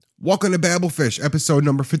Welcome to Babblefish, episode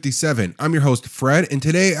number 57. I'm your host, Fred, and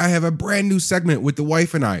today I have a brand new segment with the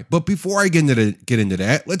wife and I. But before I get into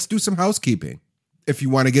that, let's do some housekeeping. If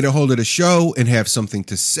you want to get a hold of the show and have something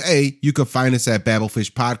to say, you can find us at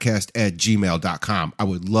babblefishpodcast@gmail.com. I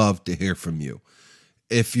would love to hear from you.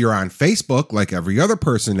 If you're on Facebook, like every other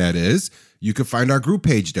person that is, you can find our group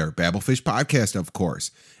page there, Babblefish Podcast, of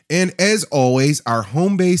course. And as always, our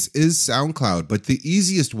home base is SoundCloud, but the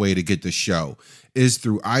easiest way to get the show is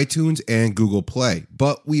through iTunes and Google Play,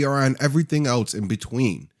 but we are on everything else in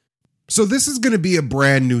between. So this is going to be a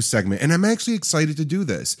brand new segment, and I'm actually excited to do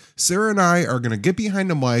this. Sara and I are going to get behind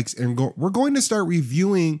the mics, and we're going to start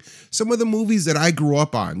reviewing some of the movies that I grew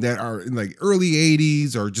up on that are in like early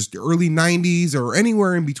 80s or just early 90s or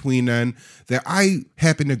anywhere in between then that I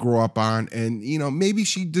happen to grow up on, and maybe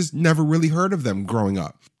she just never really heard of them growing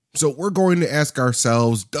up. So we're going to ask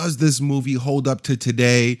ourselves, does this movie hold up to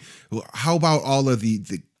today? How about all of the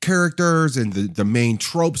characters and the main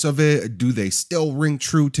tropes of it? Do they still ring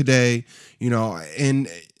true today?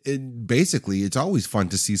 Basically, it's always fun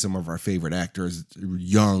to see some of our favorite actors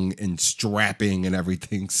young and strapping and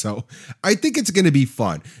everything. So I think it's going to be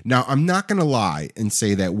fun. Now, I'm not going to lie and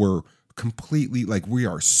say that we're completely we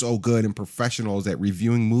are so good and professionals at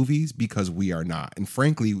reviewing movies, because we are not. And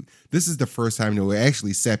frankly, this is the first time that we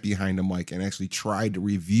actually sat behind a mic and actually tried to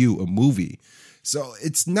review a movie. So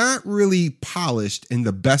it's not really polished in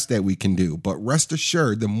the best that we can do, but rest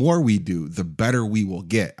assured, the more we do, the better we will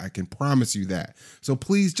get. I can promise you that. So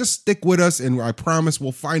please just stick with us, and I promise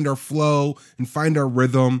we'll find our flow and find our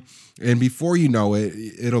rhythm. And before you know it,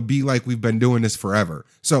 it'll be like we've been doing this forever.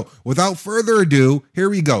 So without further ado, here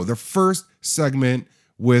we go. The first segment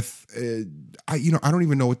with, I don't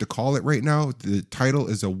even know what to call it right now. The title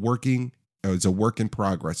is a work in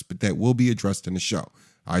progress, but that will be addressed in the show.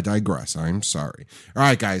 I digress. I'm sorry. All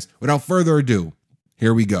right, guys, without further ado,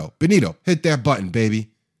 here we go. Benito, hit that button,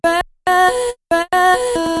 baby.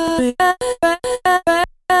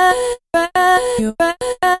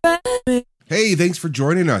 Hey, thanks for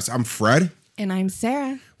joining us. I'm Fred. And I'm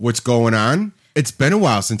Sarah. What's going on? It's been a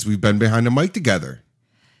while since we've been behind the mic together.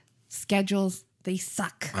 Schedules, they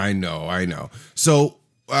suck. I know. So,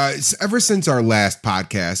 ever since our last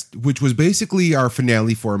podcast, which was basically our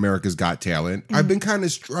finale for America's Got Talent, I've been kind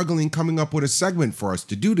of struggling coming up with a segment for us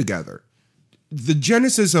to do together. The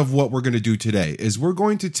genesis of what we're going to do today is we're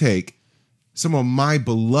going to take some of my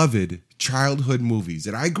beloved childhood movies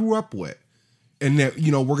that I grew up with, and that,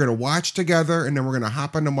 we're going to watch together, and then we're going to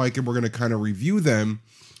hop on the mic and we're going to kind of review them.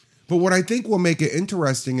 But what I think will make it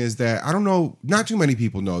interesting is that, I don't know, not too many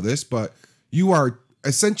people know this, but you are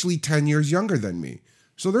essentially 10 years younger than me.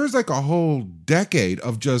 So there's like a whole decade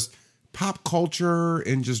of just pop culture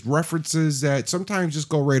and just references that sometimes just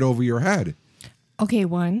go right over your head. Okay,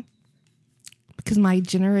 one, because my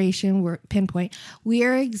generation, we're pinpoint, we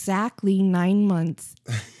are exactly 9 months.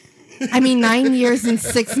 9 years and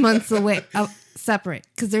 6 months away, separate.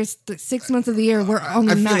 Because there's 6 months of the year, we're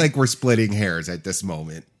only 9. I feel like we're splitting hairs at this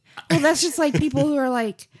moment. Well, that's just like people who are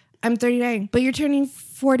like, I'm 39, but you're turning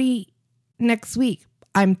 40 next week.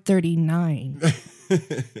 I'm 39. All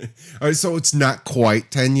right, so it's not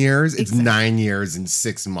quite 10 years. It's exactly. 9 years and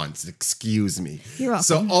 6 months. Excuse me. You're welcome.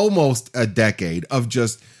 So almost a decade of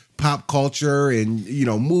just pop culture and,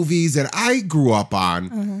 movies that I grew up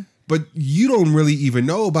on, but you don't really even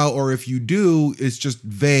know about, or if you do, it's just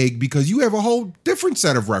vague because you have a whole different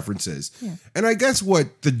set of references. Yeah. And I guess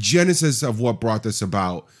what the genesis of what brought this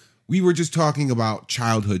about, we were just talking about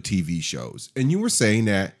childhood TV shows, and you were saying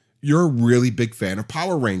that you're a really big fan of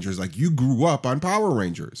Power Rangers. Like, you grew up on Power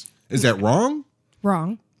Rangers. Is that wrong?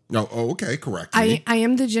 Wrong. No. Oh, okay. Correct. I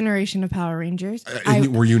am the generation of Power Rangers.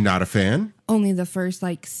 Were you not a fan? Only the first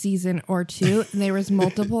season or two. And there was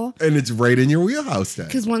multiple. And it's right in your wheelhouse then.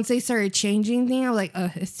 Because once they started changing things, I was like,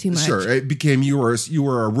 it's too much. Sure. It became you were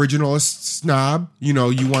originalist snob.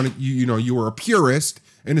 You were a purist.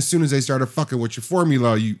 And as soon as they started fucking with your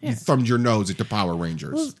formula, you thumbed your nose at the Power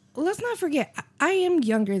Rangers. Well, let's not forget, I am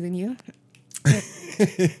younger than you.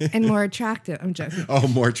 And more attractive. I'm joking. Oh,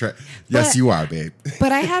 more attractive. Yes, you are, babe.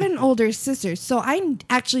 But I had an older sister, so I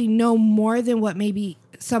actually know more than what maybe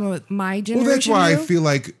some of my generation Well, that's why knew. I feel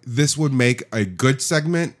like this would make a good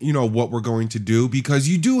segment, what we're going to do, because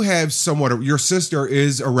you do have your sister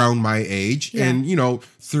is around my age, and,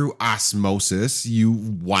 through osmosis, you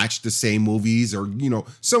watch the same movies or,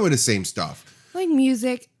 some of the same stuff. Like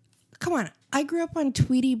music. Come on. I grew up on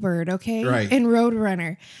Tweety Bird, okay? Right. And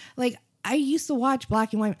Roadrunner. I used to watch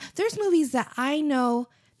black and white. There's movies that I know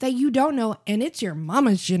that you don't know, and it's your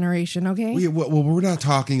mama's generation, okay? Well, we're not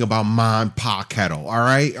talking about Ma and Pa Kettle, all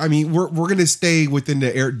right? I mean, we're going to stay within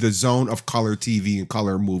the zone of color TV and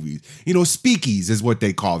color movies. Speakies is what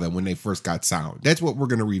they call them when they first got sound. That's what we're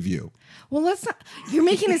going to review. Well, let's not. You're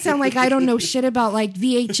making it sound like I don't know shit about like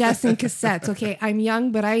VHS and cassettes. Okay, I'm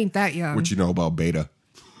young, but I ain't that young. What you know about Beta?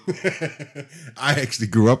 I actually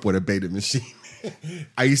grew up with a Beta machine.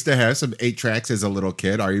 I used to have some 8-tracks as a little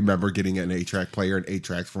kid. I remember getting an 8-track player and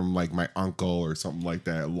 8-tracks from like my uncle or something like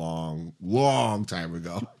that long time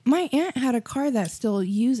ago. My aunt had a car that still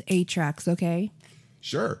used 8-tracks, okay?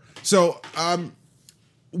 Sure. So,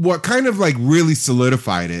 what kind of like really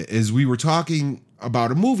solidified it is we were talking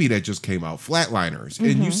about a movie that just came out, Flatliners.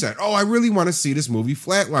 And you said, I really want to see this movie,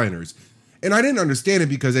 Flatliners. And I didn't understand it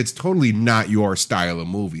because it's totally not your style of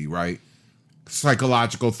movie, right?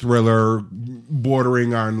 Psychological thriller,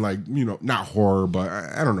 bordering on like, not horror, but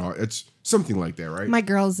I don't know. It's something like that, right? My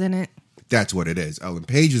girl's in it. That's what it is. Ellen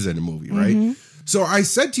Page is in the movie, right? So I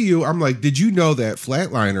said to you, I'm like, did you know that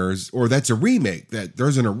Flatliners, or that's a remake, that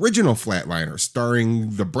there's an original Flatliner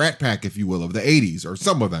starring the Brat Pack, if you will, of the 80s, or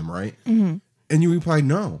some of them, right? And you replied,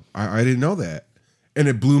 no, I didn't know that. And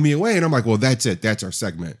it blew me away. And I'm like, well, that's it. That's our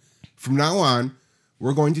segment. From now on,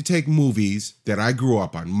 we're going to take movies that I grew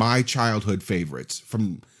up on, my childhood favorites,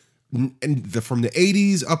 from the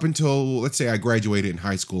 80s up until, let's say, I graduated in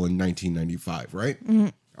high school in 1995, right?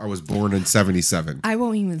 I was born in 77. I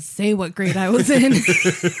won't even say what grade I was in.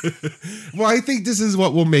 Well, I think this is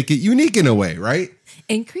what will make it unique in a way, right?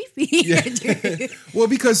 And creepy. Yeah. Well,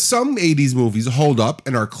 because some 80s movies hold up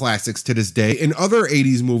and are classics to this day, and other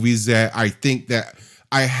 80s movies that I think that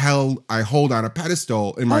I hold on a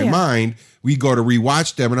pedestal in my mind, we go to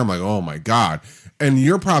rewatch them and I'm like, oh my God. And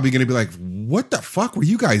you're probably going to be like, what the fuck were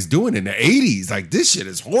you guys doing in the 80s? Like, this shit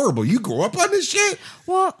is horrible. You grew up on this shit?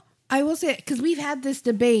 Well, I will say, because we've had this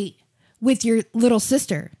debate with your little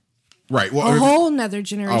sister. Right. Well, a whole nother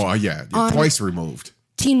generation. Oh, yeah. Twice removed.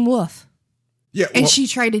 Teen Wolf. Yeah. And she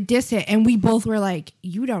tried to diss it, and we both were like,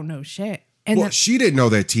 you don't know shit. And she didn't know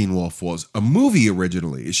that Teen Wolf was a movie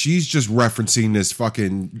originally. She's just referencing this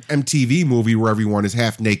fucking MTV movie where everyone is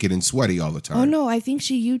half naked and sweaty all the time. Oh, no. I think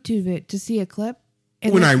she YouTubed it to see a clip.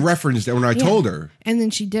 And when I referenced it, when I told her. And then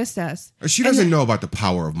she dissed us. She doesn't know about the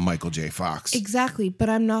power of Michael J. Fox. Exactly. But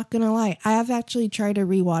I'm not going to lie. I have actually tried to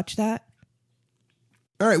rewatch that.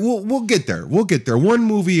 All right, we'll get there. We'll get there. One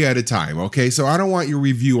movie at a time, okay? So I don't want your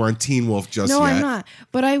review on Teen Wolf just yet. No, I'm not.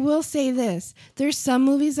 But I will say this. There's some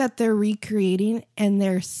movies that they're recreating and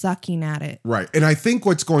they're sucking at it. Right. And I think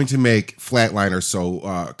what's going to make Flatliner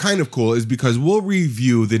so kind of cool is because we'll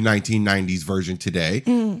review the 1990s version today.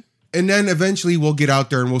 And then eventually we'll get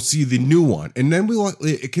out there and we'll see the new one. And then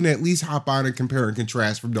it can at least hop on and compare and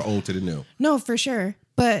contrast from the old to the new. No, for sure.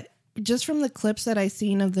 But just from the clips that I've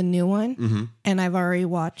seen of the new one, and I've already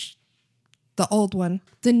watched the old one,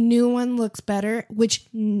 the new one looks better, which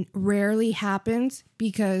rarely happens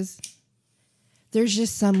because there's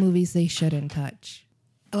just some movies they shouldn't touch.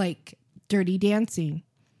 Like Dirty Dancing.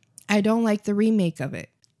 I don't like the remake of it.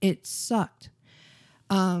 It sucked.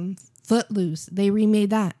 Footloose, they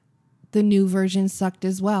remade that. The new version sucked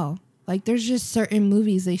as well. Like, there's just certain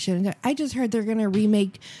movies they shouldn't. I just heard they're going to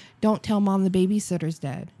remake Don't Tell Mom the Babysitter's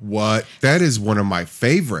Dead. What? That is one of my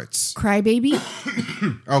favorites. Crybaby?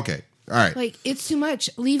 Okay. All right. Like, it's too much.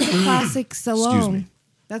 Leave the classics alone. Excuse me.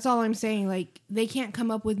 That's all I'm saying. Like, they can't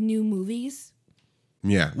come up with new movies.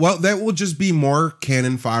 Yeah. Well, that will just be more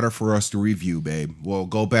canon fodder for us to review, babe. We'll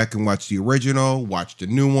go back and watch the original, watch the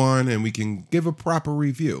new one, and we can give a proper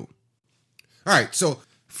review. All right. So,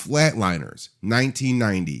 Flatliners,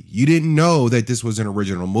 1990. You didn't know that this was an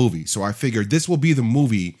original movie, so I figured this will be the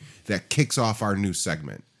movie that kicks off our new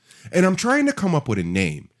segment. And I'm trying to come up with a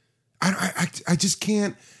name. I just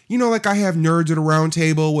can't, like I have Nerds at a Round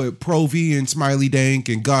Table with Pro V and Smiley Dank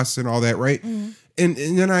and Gus and all that, right? Mm-hmm. And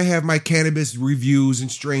then I have my cannabis reviews and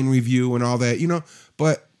strain review and all that,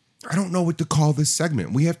 but I don't know what to call this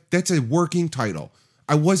segment. That's a working title.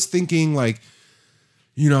 I was thinking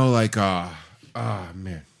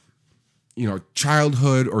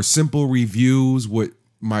childhood or simple reviews with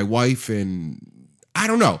my wife, and I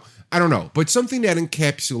don't know, but something that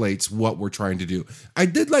encapsulates what we're trying to do. I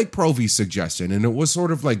did like Provy's suggestion, and it was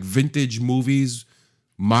sort of like vintage movies,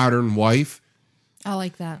 modern wife. I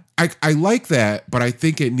like that. I like that, but I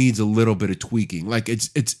think it needs a little bit of tweaking. Like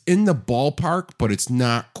it's in the ballpark, but it's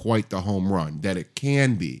not quite the home run that it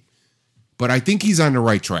can be. But I think he's on the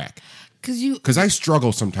right track. Because I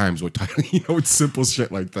struggle sometimes with with simple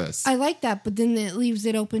shit like this. I like that, but then it leaves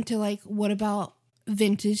it open to what about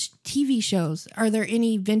vintage TV shows? Are there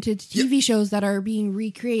any vintage TV shows that are being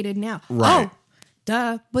recreated now? Right. Oh,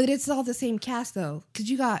 Duh. But it's all the same cast, though. Because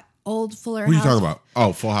you got old Fuller House. What are you talking about?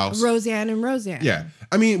 Oh, Full House. Roseanne and Roseanne. Yeah.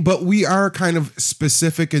 I mean, but we are kind of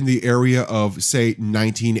specific in the area of, say,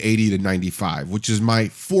 1980 to 95, which is my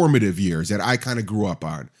formative years that I kind of grew up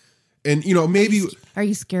on. And, maybe... Are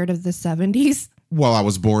you scared of the 70s? Well, I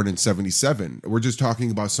was born in 77. We're just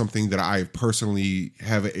talking about something that I personally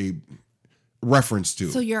have a reference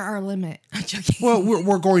to. So you're our limit. I'm joking. Well,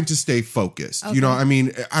 we're going to stay focused. Okay.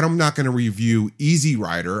 I'm not going to review Easy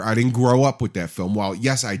Rider. I didn't grow up with that film. While,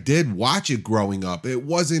 yes, I did watch it growing up, it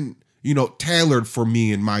wasn't, tailored for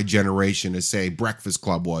me in my generation as, say, Breakfast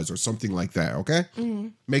Club was or something like that, okay? Mm-hmm.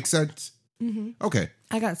 Make sense? Mm-hmm. Okay.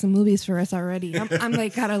 I got some movies for us already. I'm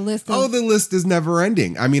like, got a list of... Oh, the list is never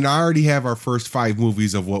ending. I mean, I already have our first 5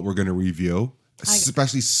 movies of what we're going to review,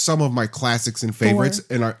 especially some of my classics and favorites.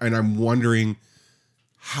 And I'm wondering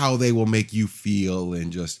how they will make you feel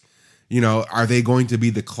and just, are they going to be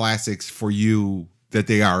the classics for you that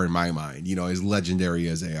they are in my mind, as legendary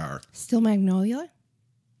as they are. Still Magnolia?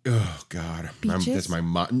 Oh, God. Beaches? That's my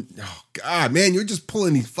mom. Oh, God, man, you're just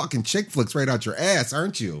pulling these fucking chick flicks right out your ass,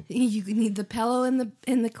 aren't you? You need the pillow and the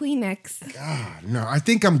Kleenex. God, no. I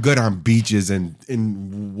think I'm good on beaches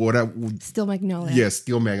and what I... Still Magnolia. Yeah,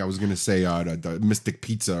 Steel Mag. I was going to say the Mystic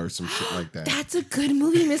Pizza or some shit like that. That's a good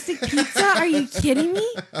movie, Mystic Pizza. Are you kidding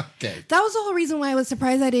me? Okay. That was the whole reason why I was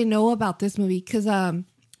surprised I didn't know about this movie. Because,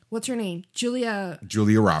 what's her name? Julia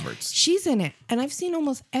Roberts. She's in it. And I've seen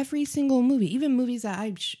almost every single movie, even movies that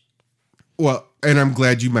I've... Well, and I'm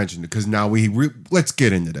glad you mentioned it because now let's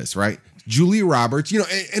get into this, right? Julia Roberts,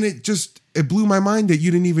 and it blew my mind that you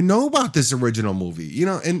didn't even know about this original movie,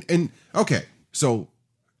 and okay, so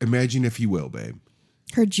imagine if you will, babe.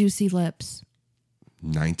 Her juicy lips.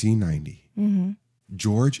 1990. Mm-hmm.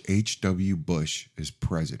 George H.W. Bush is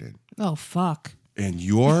president. Oh, fuck. And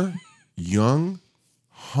your young,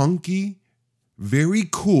 hunky, very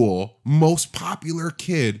cool, most popular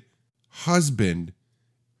kid, husband,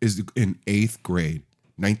 is in 8th grade,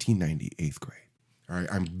 1990, 8th grade. All right,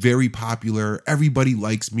 I'm very popular. Everybody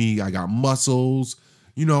likes me. I got muscles.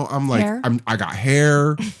 I'm like, hair? I got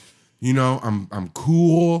hair. I'm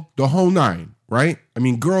cool. The whole 9, right? I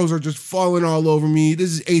mean, girls are just falling all over me. This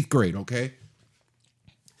is 8th grade, okay?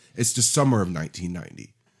 It's the summer of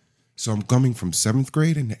 1990. So I'm coming from 7th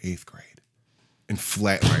grade into 8th grade. And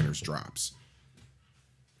Flatliners drops.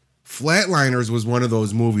 Flatliners was one of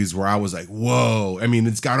those movies where I was like, whoa. I mean,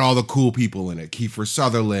 it's got all the cool people in it. Kiefer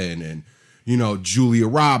Sutherland and, Julia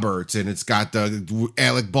Roberts. And it's got the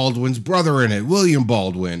Alec Baldwin's brother in it, William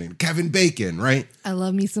Baldwin and Kevin Bacon, right? I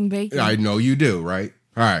love me some bacon. I know you do, right?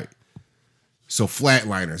 All right. So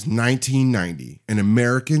Flatliners, 1990, an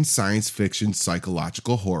American science fiction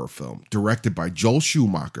psychological horror film directed by Joel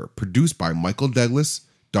Schumacher, produced by Michael Douglas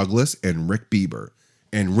and Rick Bieber,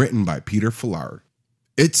 and written by Peter Fallard.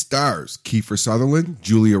 It stars Kiefer Sutherland,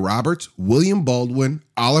 Julia Roberts, William Baldwin,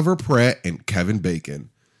 Oliver Pratt, and Kevin Bacon.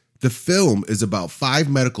 The film is about 5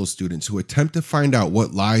 medical students who attempt to find out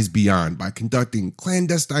what lies beyond by conducting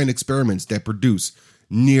clandestine experiments that produce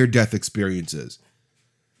near-death experiences.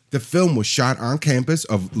 The film was shot on campus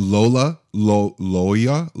of Loyola,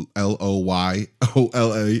 L-O-Y-O-L-A-O-L-A.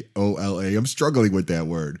 I'm struggling with that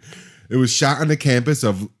word. It was shot on the campus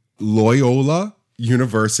of Loyola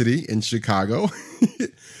University in Chicago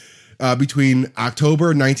between October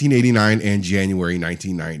 1989 and January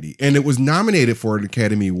 1990. And it was nominated for an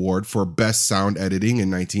Academy Award for Best Sound Editing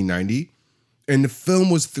in 1990. And the film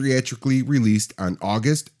was theatrically released on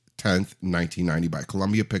August 10th, 1990 by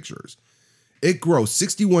Columbia Pictures. It grossed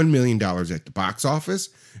 $61 million at the box office,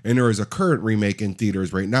 and there is a current remake in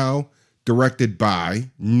theaters right now, directed by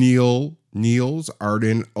Niels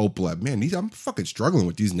Arden Opleb. Man, I'm fucking struggling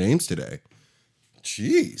with these names today.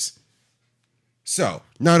 Jeez. So,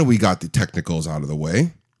 now that we got the technicals out of the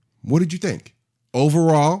way, what did you think?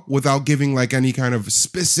 Overall, without giving like any kind of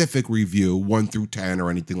specific review, 1 through 10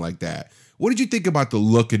 or anything like that, what did you think about the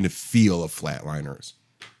look and the feel of Flatliners?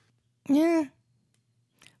 Yeah.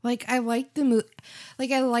 Like, I liked the movie. Like,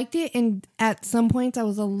 I liked it, and at some points I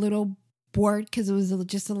was a little bored because it was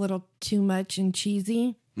just a little too much and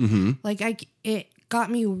cheesy. Mm-hmm. Like, it got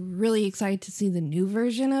me really excited to see the new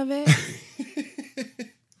version of it.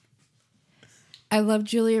 I love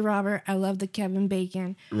Julia Roberts. I love the Kevin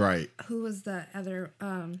Bacon. Right. Who was the other?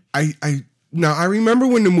 I remember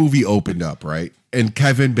when the movie opened up, right? And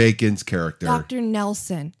Kevin Bacon's character, Dr.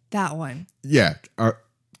 Nelson, that one. Yeah,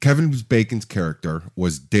 Kevin Bacon's character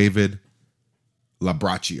was David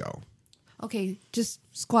Labraccio. Okay, just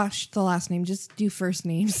squash the last name. Just do first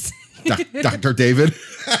names. Dr. David.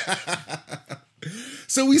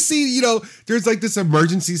 So we see, there's like this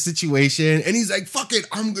emergency situation and he's like, fuck it,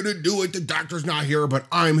 I'm going to do it. The doctor's not here, but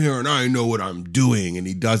I'm here and I know what I'm doing. And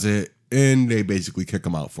he does it and they basically kick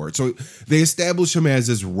him out for it. So they establish him as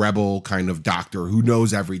this rebel kind of doctor who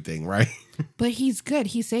knows everything, right? But he's good.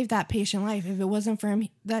 He saved that patient life. If it wasn't for him,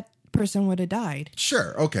 that person would have died.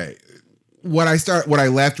 Sure. Okay. What I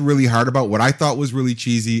laughed really hard about, what I thought was really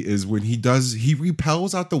cheesy, is when he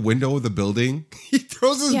repels out the window of the building. He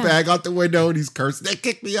throws his bag out the window and he's cursing, they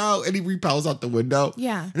kicked me out, and he repels out the window.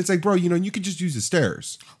 Yeah. And it's like, bro, you could just use the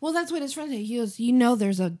stairs. Well, that's what his friend said. He goes,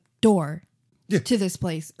 there's a door to this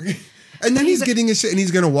place. And then he's getting his shit and he's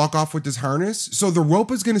going to walk off with this harness. So the rope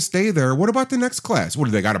is going to stay there. What about the next class? What,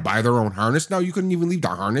 do they got to buy their own harness now? You couldn't even leave the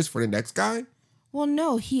harness for the next guy? Well,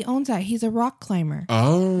 no, he owns that. He's a rock climber.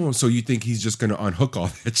 Oh, so you think he's just going to unhook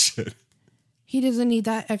all that shit? He doesn't need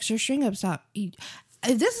that extra string up top.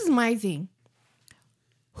 This is my thing.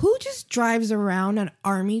 Who just drives around an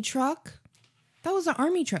army truck? That was an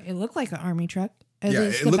army truck. It looked like an army truck.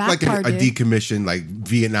 It looked like a decommissioned, like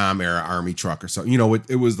Vietnam era army truck or something.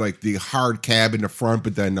 It was like the hard cab in the front,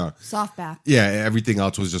 but then soft back. Yeah, everything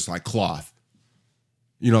else was just like cloth.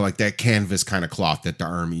 Like that canvas kind of cloth that the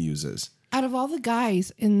army uses. Out of all the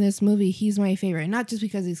guys in this movie, he's my favorite. Not just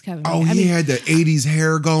because he's Kevin. Oh, he had the 80s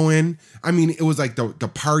hair going. I mean, it was like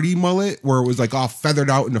the party mullet where it was like all feathered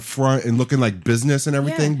out in the front and looking like business and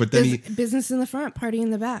everything. Yeah, but then business in the front, party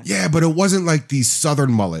in the back. Yeah, but it wasn't like the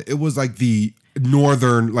southern mullet. It was like the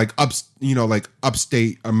northern, like like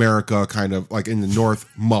upstate America kind of like in the north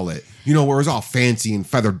mullet. Where it was all fancy and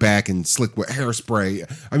feathered back and slick with hairspray.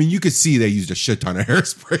 I mean, you could see they used a shit ton of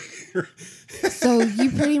hairspray. So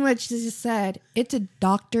you pretty much just said it's a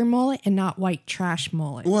doctor mullet and not white trash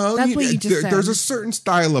mullet. Well, that's what you just said. There's a certain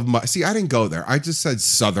style of mullet. See, I didn't go there. I just said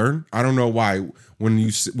southern. I don't know why.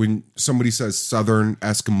 When somebody says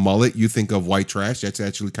southern-esque mullet, you think of white trash. That's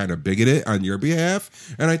actually kind of bigoted on your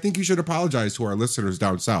behalf. And I think you should apologize to our listeners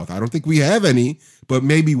down south. I don't think we have any, but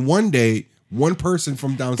maybe one day, one person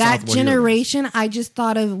from down south. That generation, I just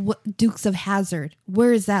thought of Dukes of Hazzard.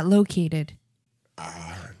 Where is that located?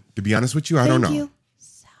 To be honest with you, I don't know. Thank you.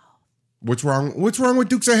 What's wrong with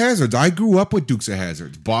Dukes of Hazzard? I grew up with Dukes of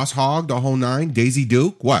Hazzard. Boss Hogg, the whole nine. Daisy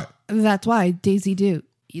Duke, what? That's why, Daisy Duke.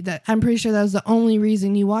 I'm pretty sure that was the only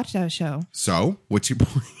reason you watched that show. So, what's your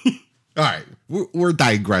point? All right, we're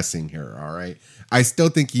digressing here, all right? I still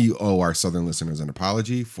think you owe our Southern listeners an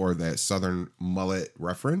apology for that Southern mullet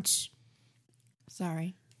reference.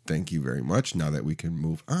 Sorry. Thank you very much. Now that we can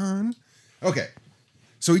move on. Okay.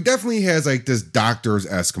 So he definitely has like this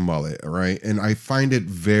doctor's-esque mullet, all right? And I find it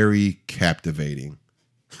very captivating.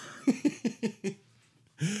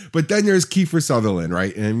 But then there's Kiefer Sutherland,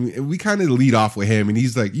 right? And we kind of lead off with him. And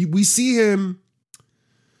he's like, we see him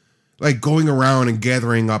like going around and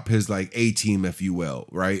gathering up his like A-team, if you will,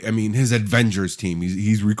 right? I mean, his Avengers team.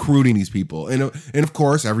 He's recruiting these people. And of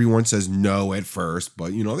course, everyone says no at first.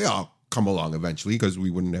 But, they all come along eventually because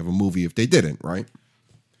we wouldn't have a movie if they didn't, right?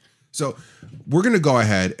 So we're going to go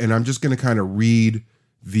ahead and I'm just going to kind of read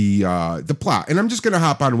the plot. And I'm just going to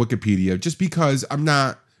hop on Wikipedia just because I'm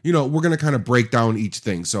not, we're going to kind of break down each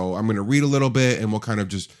thing. So I'm going to read a little bit and we'll kind of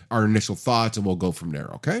just our initial thoughts and we'll go from there.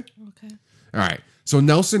 Okay. Okay. All right. So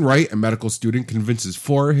Nelson Wright, a medical student, convinces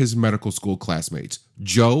 4 of his medical school classmates,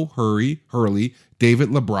 Joe Hurley, David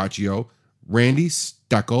Labraccio, Randy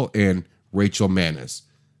Steckel, and Rachel Manis,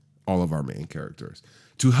 all of our main characters,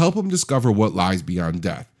 to help him discover what lies beyond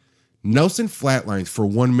death. Nelson flatlines for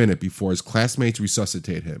 1 minute before his classmates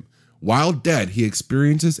resuscitate him. While dead, he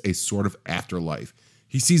experiences a sort of afterlife.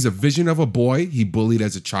 He sees a vision of a boy he bullied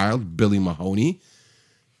as a child, Billy Mahoney.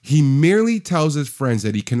 He merely tells his friends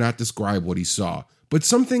that he cannot describe what he saw, but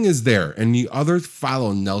something is there, and the others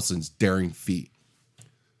follow Nelson's daring feat.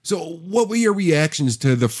 So what were your reactions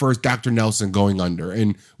to the first Dr. Nelson going under?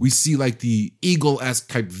 And we see like the eagle-esque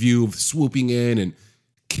type view of swooping in and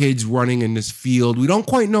kids running in this field. We don't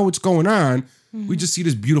quite know what's going on. Mm-hmm. We just see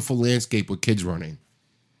this beautiful landscape with kids running.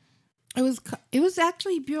 It was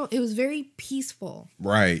actually beautiful. It was very peaceful.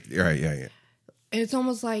 Right. Yeah. And it's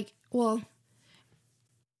almost like, well,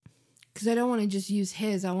 because I don't want to just use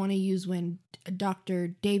his. I want to use when Dr.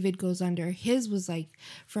 David goes under. His was like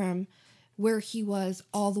from where he was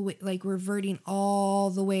all the way, like reverting all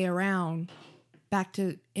the way around back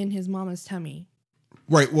to in his mama's tummy.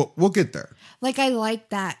 Right. Well, we'll get there. Like, I like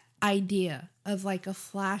that idea of like a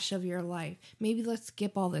flash of your life. Maybe let's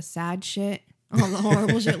skip all the sad shit, all the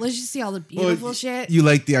horrible shit. Let's just see all the beautiful shit. You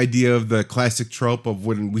like the idea of the classic trope of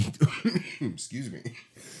when we... Excuse me.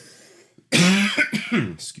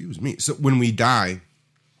 Excuse me. So when we die,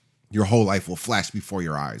 your whole life will flash before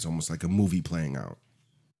your eyes, almost like a movie playing out.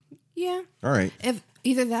 Yeah. All right. If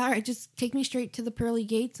either that or just take me straight to the pearly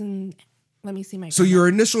gates and let me see my. So your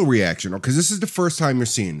initial reaction, because this is the first time you're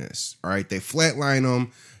seeing this, all right? They flatline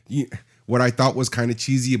them. What I thought was kind of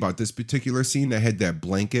cheesy about this particular scene, they had that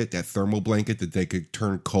blanket, that thermal blanket that they could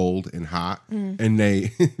turn cold and hot, and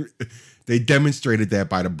they they demonstrated that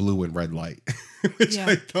by the blue and red light, which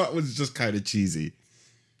I thought was just kind of cheesy.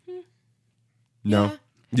 No,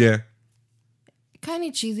 yeah. Kind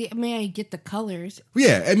of cheesy. I mean, I get the colors.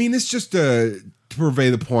 Yeah, I mean, it's just to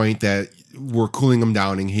purvey the point that we're cooling them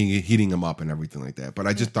down and heating them up and everything like that. But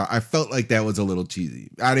I just I felt like that was a little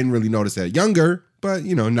cheesy. I didn't really notice that younger, but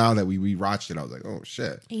now that we rewatched it, I was like, oh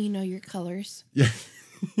shit. And you know your colors. Yeah.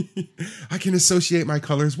 I can associate my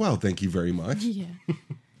colors well. Thank you very much. Yeah.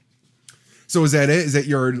 So is that it? Is that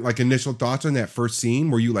your initial thoughts on that first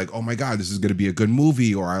scene? Were you like, oh my God, this is going to be a good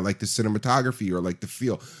movie, or I like the cinematography, or like the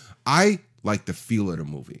feel? I like the feel of the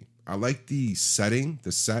movie. I like the setting,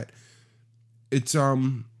 the set. It's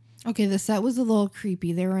Okay, the set was a little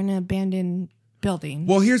creepy. They were in an abandoned building.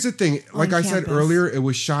 Well, here's the thing. Like I said campus. earlier, it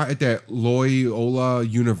was shot at that Loyola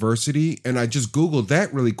University, and I just Googled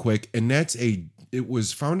that really quick, and it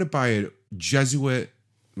was founded by a Jesuit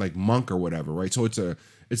monk or whatever, right? So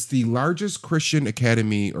it's the largest Christian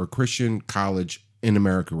academy or Christian college in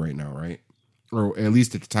America right now, right? Or at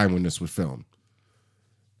least at the time when this was filmed.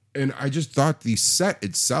 And I just thought the set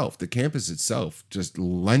itself, the campus itself, just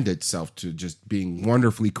lend itself to just being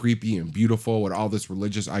wonderfully creepy and beautiful with all this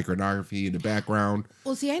religious iconography in the background.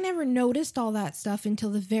 Well, see, I never noticed all that stuff until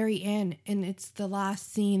the very end, and it's the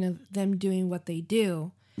last scene of them doing what they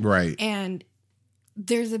do. Right. And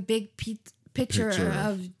there's a big picture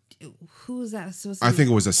of who was that supposed to be? I think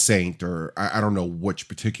it was a saint, or I don't know which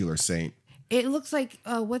particular saint. It looks like,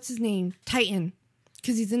 what's his name? Titan.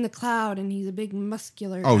 Because he's in the cloud and he's a big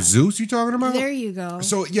muscular Oh, guy. Zeus you talking about? There you go.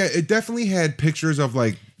 So, yeah, it definitely had pictures of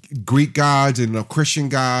Greek gods and Christian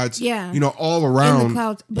gods. Yeah. All around. In the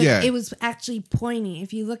clouds. But it was actually pointing.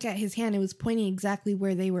 If you look at his hand, it was pointing exactly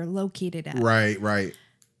where they were located at. Right, right.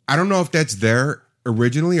 I don't know if that's there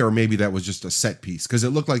originally or maybe that was just a set piece because it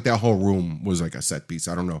looked like that whole room was like a set piece.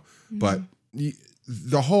 I don't know. Mm-hmm. But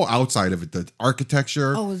the whole outside of it, the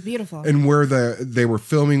architecture. Oh, it was beautiful. And where they were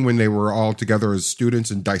filming when they were all together as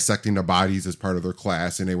students and dissecting the bodies as part of their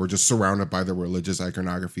class. And they were just surrounded by the religious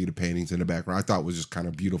iconography, the paintings in the background. I thought it was just kind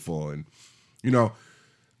of beautiful. And,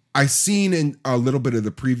 I seen in a little bit of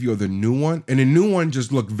the preview of the new one. And the new one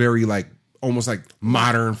just looked very almost like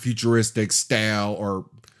modern, futuristic style or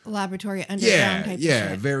laboratory underground type of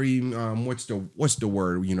shit. Very what's the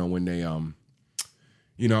word, when they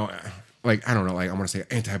I don't know, I want to say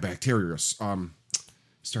antibacterial.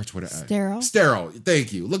 Starts with a sterile. Sterile.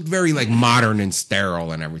 Thank you. Looked very modern and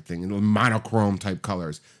sterile and everything. Monochrome type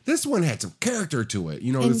colors. This one had some character to it.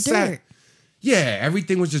 And the dirt. set. Yeah,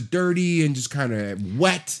 everything was just dirty and just kind of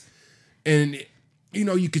wet. And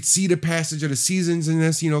you could see the passage of the seasons in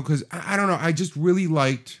this. Because I don't know. I just really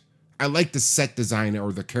liked the set design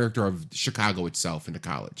or the character of Chicago itself in the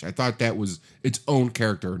college. I thought that was its own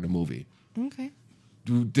character in the movie. Okay.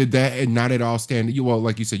 Did that not at all stand? Well,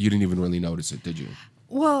 like you said, you didn't even really notice it, did you?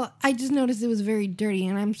 Well, I just noticed it was very dirty,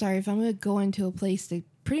 and I'm sorry if I'm going to go into a place to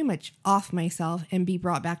pretty much off myself and be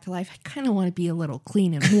brought back to life. I kind of want to be a little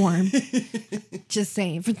clean and warm. Just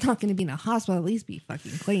saying, if it's not going to be in a hospital, at least be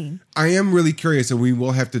fucking clean. I am really curious, and we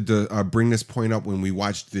will have to bring this point up when we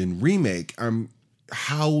watch the remake.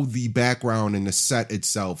 How the background and the set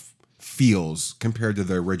itself feels compared to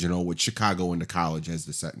the original with Chicago and the college as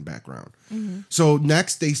the set and background. Mm-hmm. So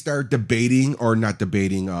next they start debating or not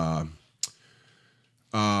debating how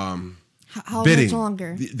bidding. much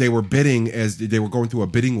longer? They were bidding as they were going through a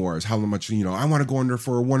bidding wars. How much, I want to go under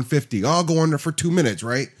for 150. I'll go under for 2 minutes,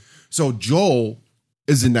 right? So Joel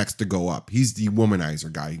is the next to go up. He's the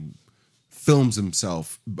womanizer guy. He films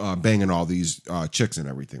himself banging all these chicks and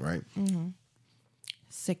everything, right? Mm-hmm.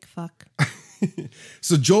 Sick fuck.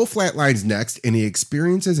 So Joel flatlines next, and he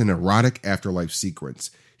experiences an erotic afterlife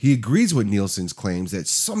sequence. He agrees with Nielsen's claims that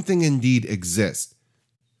something indeed exists.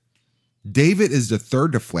 David is the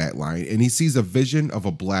third to flatline, and he sees a vision of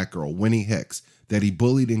a black girl, Winnie Hicks, that he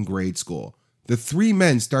bullied in grade school. The three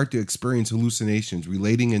men start to experience hallucinations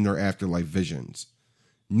relating in their afterlife visions.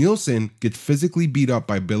 Nielsen gets physically beat up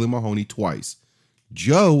by Billy Mahoney twice.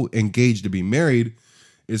 Joe, engaged to be married,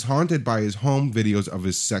 is haunted by his home videos of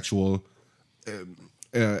his sexual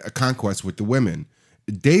conquest with the women.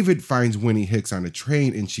 David finds Winnie Hicks on a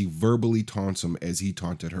train and she verbally taunts him as he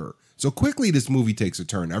taunted her. So quickly this movie takes a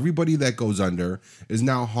turn. Everybody that goes under is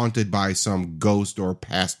now haunted by some ghost or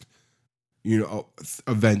past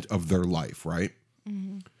event of their life, right?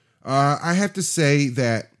 Mm-hmm. I have to say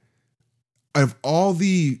that of all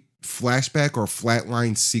the flashback or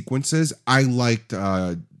flatline sequences, I liked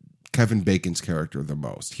Kevin Bacon's character the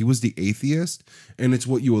most. He was the atheist, and it's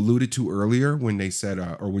what you alluded to earlier when they said,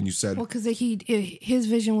 or when you said, well, because his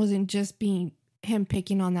vision wasn't just being him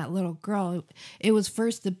picking on that little girl. It was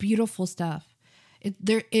first the beautiful stuff.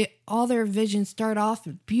 All their visions start off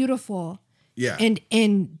beautiful, yeah,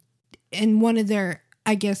 and one of their,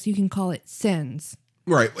 I guess you can call it, sins,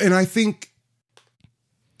 right. And I think,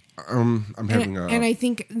 I'm having and I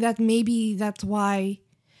think that maybe that's why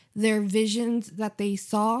their visions that they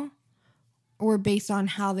saw were based on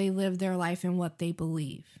how they lived their life and what they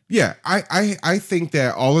believe. Yeah, I think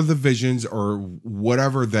that all of the visions or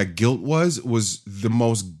whatever that guilt was the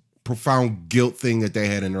most profound guilt thing that they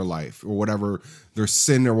had in their life, or whatever their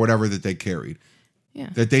sin or whatever that they carried. Yeah.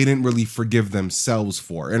 That they didn't really forgive themselves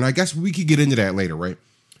for. And I guess we could get into that later, right?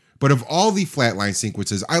 But of all the flatline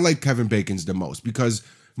sequences, I like Kevin Bacon's the most, because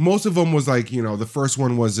most of them was like, the first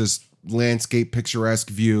one was this landscape picturesque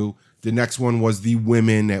view. The next one was the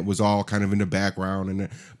women that was all kind of in the background.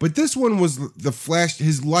 But this one was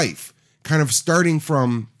his life, kind of starting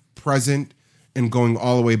from present and going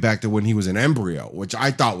all the way back to when he was an embryo, which I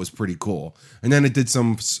thought was pretty cool. And then it did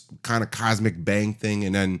some kind of cosmic bang thing.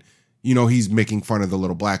 And then, he's making fun of the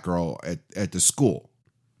little black girl at the school.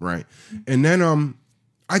 Right. And then,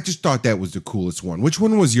 I just thought that was the coolest one. Which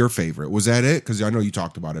one was your favorite? Was that it? Because I know you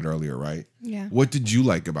talked about it earlier, right? Yeah. What did you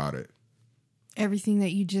like about it? Everything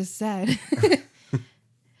that you just said.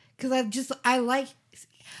 Because I like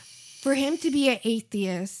for him to be an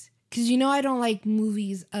atheist, because I don't like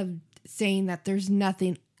movies of saying that there's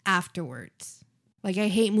nothing afterwards. Like, I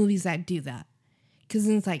hate movies that do that. Because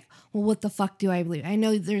then it's like, well, what the fuck do I believe? I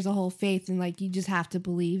know there's a whole faith and like you just have to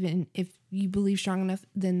believe, and if you believe strong enough,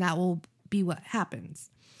 then that will be what happens.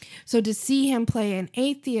 So to see him play an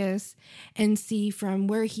atheist and see from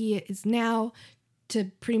where he is now to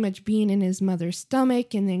pretty much being in his mother's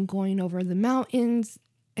stomach and then going over the mountains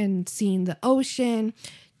and seeing the ocean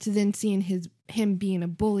to then seeing him being a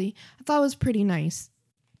bully, I thought was pretty nice.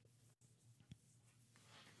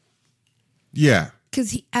 Yeah.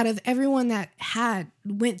 Because out of everyone that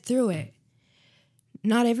went through it,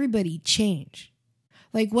 not everybody changed.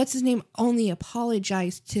 Like, what's his name only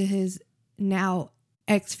apologized to his now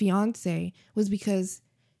ex-fiance was because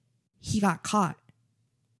he got caught.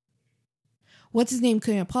 What's his name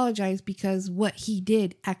couldn't apologize because what he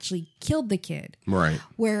did actually killed the kid. Right.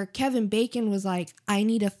 Where Kevin Bacon was like, I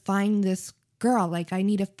need to find this girl. Like, I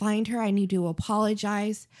need to find her. I need to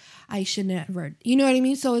apologize. I should never. You know what I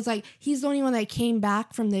mean? So it's like he's the only one that came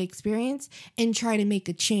back from the experience and tried to make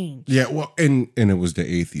a change. Yeah, well, and it was the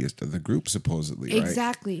atheist of the group, supposedly, right?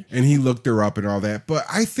 Exactly. And he looked her up and all that. But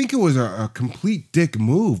I think it was a complete dick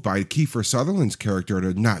move by Kiefer Sutherland's character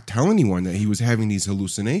to not tell anyone that he was having these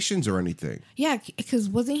hallucinations or anything. Yeah, because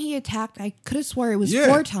wasn't he attacked? I could have swore it was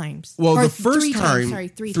 4 times. Well, or the first three time,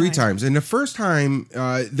 times, three times. And the first time,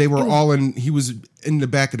 they were all in. He was in the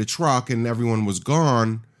back of the truck, and everyone was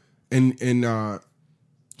gone. And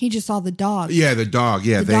he just saw the dog. Yeah, the dog.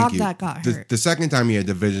 Yeah, the thank dog you. that got hurt. The second time he had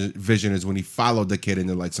the vision is when he followed the kid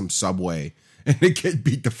into like some subway, and the kid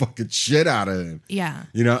beat the fucking shit out of him. Yeah.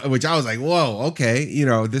 Which I was like, whoa, okay,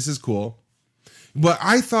 this is cool. But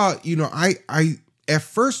I thought, I at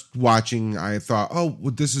first watching, I thought, oh,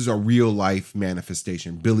 well, this is a real life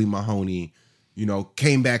manifestation. Billy Mahoney,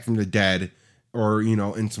 came back from the dead, or,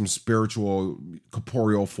 in some spiritual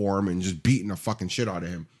corporeal form and just beating the fucking shit out of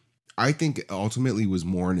him. I think it ultimately was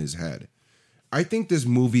more in his head. I think this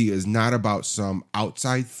movie is not about some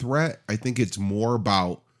outside threat. I think it's more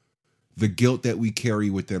about the guilt that we carry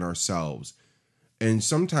within ourselves. And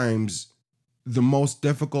sometimes the most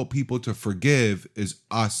difficult people to forgive is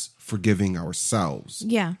us forgiving ourselves.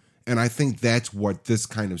 Yeah. And I think that's what this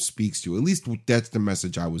kind of speaks to. At least that's the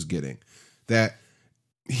message I was getting. That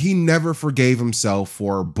he never forgave himself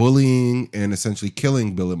for bullying and essentially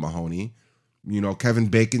killing Billy Mahoney. Kevin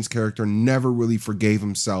Bacon's character never really forgave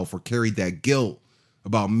himself or carried that guilt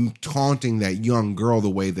about taunting that young girl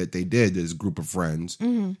the way that they did, this group of friends.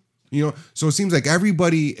 Mm-hmm. So it seems like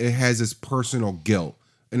everybody has this personal guilt.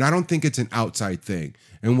 And I don't think it's an outside thing.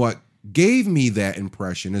 And what gave me that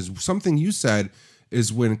impression is something you said,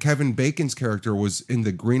 is when Kevin Bacon's character was in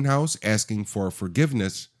the greenhouse asking for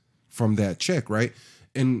forgiveness from that chick, right?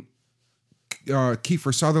 And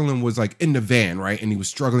Kiefer Sutherland was like in the van, right? And he was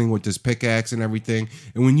struggling with this pickaxe and everything.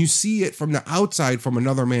 And when you see it from the outside, from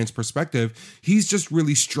another man's perspective, he's just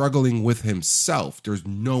really struggling with himself. There's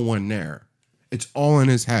no one there. It's all in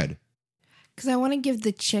his head. Because I want to give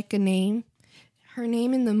the chick a name. Her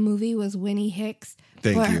name in the movie was Winnie Hicks.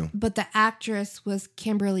 Thank you. But the actress was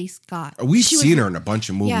Kimberly Scott. We've seen her in a bunch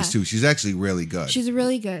of movies too. She's actually really good. She's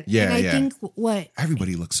really good. Yeah, and I think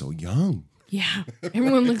everybody looks so young. Yeah,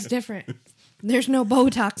 everyone looks different. There's no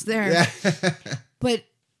Botox there. Yeah. But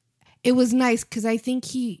it was nice because I think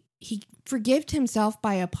he forgived himself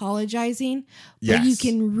by apologizing. Yes. But you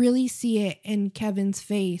can really see it in Kevin's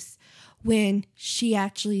face when she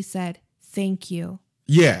actually said, thank you.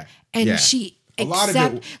 Yeah. And she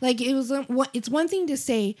accepted, like it's one thing to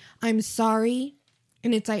say, I'm sorry.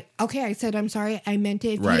 And it's like, okay, I said, I'm sorry. I meant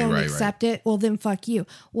it. If you don't accept it, well, then fuck you.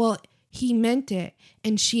 Well, he meant it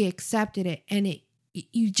and she accepted it. And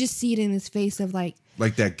you just see it in his face of like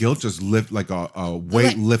that guilt just lift, like a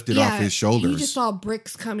weight lifted off his shoulders. He just saw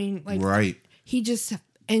bricks coming. Like, right. He just,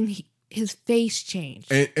 his face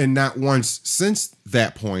changed. And not once since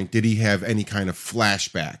that point did he have any kind of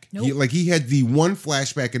flashback. Nope. He had the one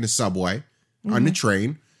flashback in the subway on the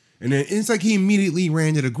train. And then it's like he immediately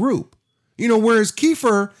ran to the group. Whereas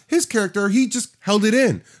Kiefer, his character, he just held it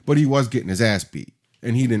in. But he was getting his ass beat.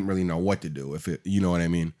 And he didn't really know what to do, you know what I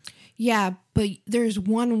mean? Yeah, but there's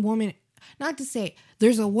one woman, not to say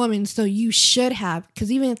there's a woman, so you should have,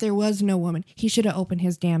 because even if there was no woman, he should have opened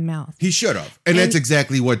his damn mouth. He should have. And that's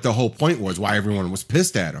exactly what the whole point was, why everyone was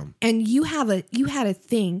pissed at him. And you had a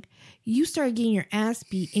thing. You started getting your ass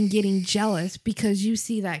beat and getting jealous because you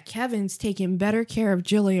see that Kevin's taking better care of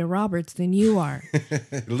Julia Roberts than you are.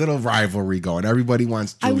 A little rivalry going. Everybody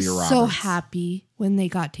wants Julia Roberts. I was so happy when they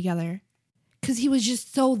got together. Because he was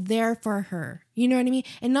just so there for her. You know what I mean?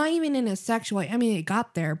 And not even in a sexual way. I mean, it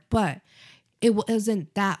got there, but it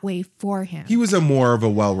wasn't that way for him. He was more of a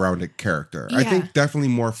well-rounded character. Yeah. I think definitely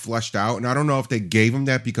more fleshed out. And I don't know if they gave him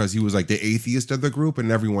that because he was like the atheist of the group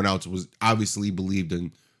and everyone else was obviously believed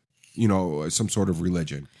in, some sort of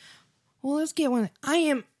religion. Well, let's get one. I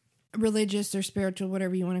am religious or spiritual,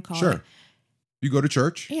 whatever you want to call it. Sure. You go to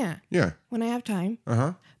church? Yeah. Yeah. When I have time.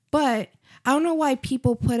 Uh-huh. But I don't know why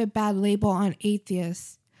people put a bad label on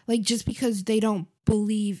atheists. Like, just because they don't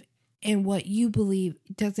believe in what you believe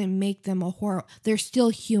doesn't make them a horror. They're still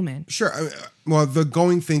human. Sure. Well, the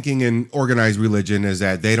going thinking in organized religion is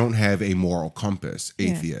that they don't have a moral compass,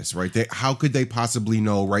 atheists, right? How could they possibly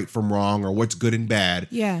know right from wrong or what's good and bad?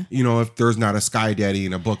 Yeah. If there's not a sky daddy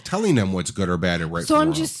in a book telling them what's good or bad and right from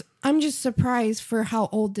wrong. So I'm just surprised for how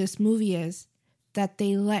old this movie is that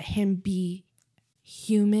they let him be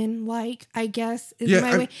human-like, I guess, is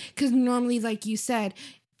my way. Because normally, like you said,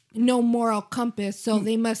 no moral compass, so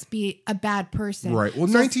they must be a bad person. Right. Well,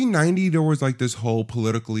 1990, there was like this whole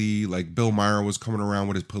politically, like Bill Maher was coming around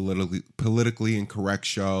with his politically incorrect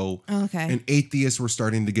show. Okay. And atheists were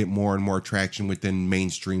starting to get more and more traction within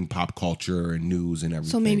mainstream pop culture and news and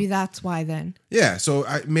everything. So maybe that's why then. Yeah. So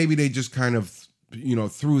maybe they just kind of,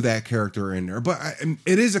 threw that character in there. But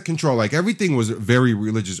it is a control. Like everything was very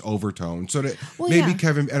religious overtone. So that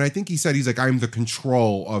Kevin, and I think he said, he's like, I'm the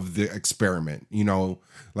control of the experiment,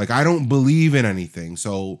 Like, I don't believe in anything.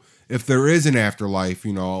 So if there is an afterlife,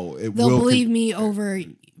 they'll believe me over.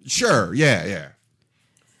 Sure. Yeah. Yeah.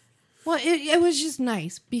 Well, it was just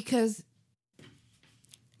nice because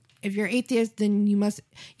if you're atheist, then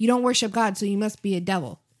you don't worship God. So you must be a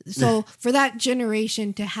devil. So for that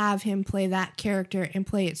generation to have him play that character and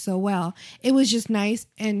play it so well, it was just nice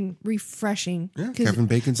and refreshing. Yeah. Kevin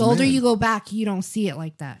Bacon's the older you go back, you don't see it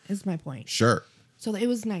like that, is my point. Sure. So it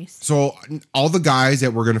was nice. So all the guys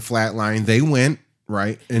that were going to flatline, they went,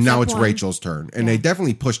 right? And now it's Rachel's turn. And they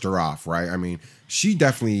definitely pushed her off, right? I mean, she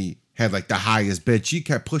definitely had like the highest bid. She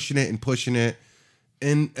kept pushing it and pushing it.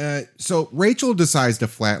 And so Rachel decides to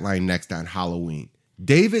flatline next on Halloween.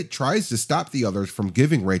 David tries to stop the others from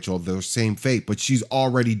giving Rachel their same fate, but she's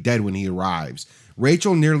already dead when he arrives.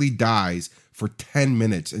 Rachel nearly dies for 10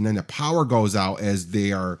 minutes, and then the power goes out as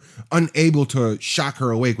they are unable to shock her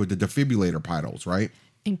awake with the defibrillator paddles, right?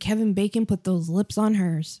 And Kevin Bacon put those lips on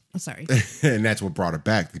hers. Oh, sorry. And that's what brought it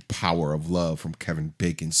back, the power of love from Kevin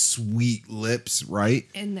Bacon's sweet lips, right?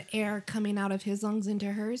 And the air coming out of his lungs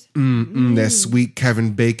into hers. That sweet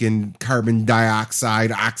Kevin Bacon carbon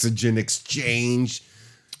dioxide oxygen exchange.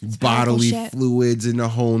 Bodily fluids in the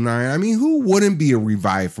whole nine. I mean, who wouldn't be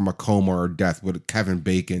revived from a coma or death with Kevin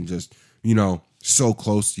Bacon just, so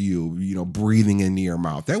close to you, breathing into your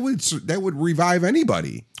mouth? That would revive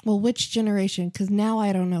anybody. Well, which generation? Because now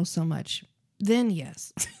I don't know so much. Then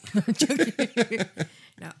yes.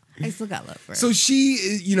 No, I still got love for her. So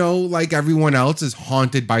she, like everyone else, is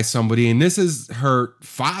haunted by somebody, and this is her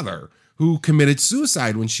father who committed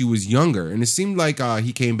suicide when she was younger, and it seemed like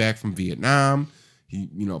he came back from Vietnam. He,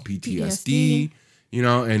 PTSD.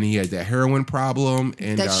 and he had that heroin problem.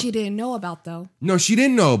 And that she didn't know about, though. No, she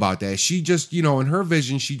didn't know about that. She just, in her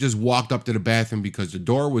vision, she just walked up to the bathroom because the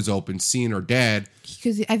door was open, seeing her dad.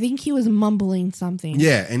 Because I think he was mumbling something.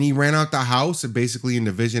 Yeah, and he ran out the house and basically in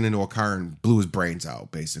the vision into a car and blew his brains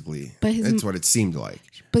out, basically. That's what it seemed like.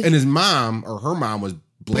 And his mom, or her mom, was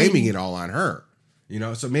blaming it all on her.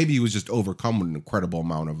 So maybe he was just overcome with an incredible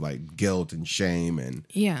amount of like guilt and shame and,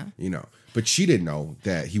 but she didn't know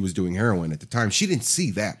that he was doing heroin at the time. She didn't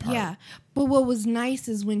see that part. Yeah. But what was nice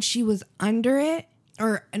is when she was under it,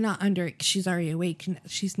 or not under it, 'cause she's already awake.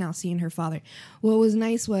 She's now seeing her father. What was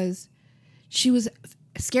nice was she was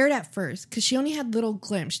scared at first because she only had little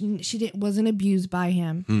glimpses. She wasn't abused by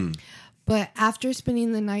him. But after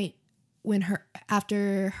spending the night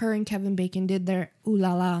after her and Kevin Bacon did their ooh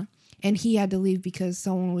la la, and he had to leave because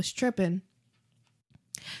someone was tripping,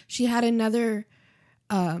 she had another,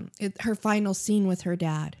 her final scene with her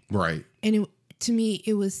dad. Right. And to me,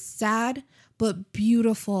 it was sad, but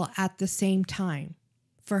beautiful at the same time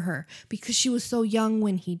for her because she was so young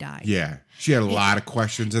when he died. Yeah. She had a lot of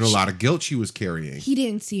questions and a lot of guilt she was carrying. He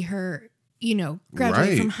didn't see her,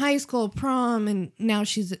 graduate from high school, prom, and now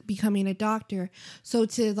she's becoming a doctor. So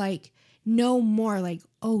to like know more, like,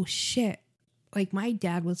 oh shit. Like, my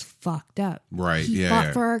dad was fucked up. Right, he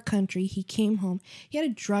fought for our country. He came home. He had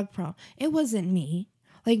a drug problem. It wasn't me.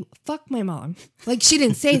 Like, fuck my mom. Like, she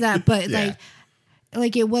didn't say that, but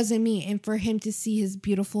like it wasn't me. And for him to see his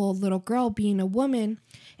beautiful little girl being a woman,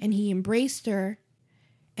 and he embraced her,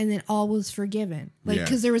 and then all was forgiven. Like,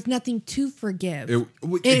 because there was nothing to forgive.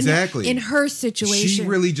 Exactly. In her situation. She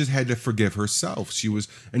really just had to forgive herself.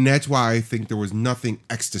 And that's why I think there was nothing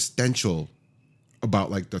existential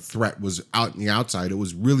about like the threat was out on the outside. It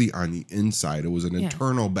was really on the inside. It was an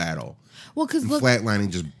internal battle. Well, because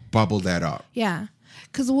Flatlining just bubbled that up. Yeah,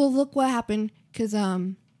 because look what happened. Because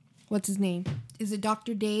what's his name? Is it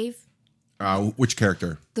Dr. Dave? Which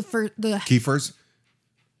character? The Kiefer's.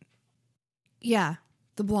 Yeah,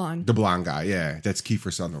 the blonde. The blonde guy. Yeah, that's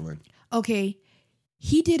Kiefer Sutherland. Okay.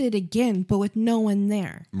 He did it again, but with no one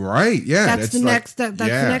there. Right, yeah. That's the next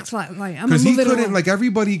Flatline. Because he couldn't, like,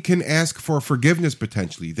 everybody can ask for forgiveness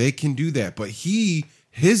potentially. They can do that. But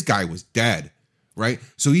his guy was dead, right?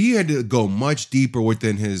 So he had to go much deeper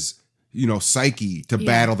within his, psyche to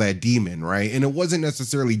battle that demon, right? And it wasn't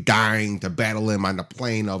necessarily dying to battle him on the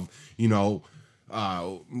plane of,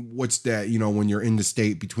 what's that, when you're in the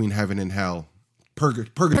state between heaven and hell.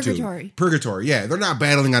 Purgatory. Yeah, they're not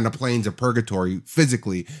battling on the plains of purgatory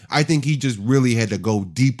physically. I think he just really had to go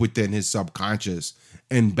deep within his subconscious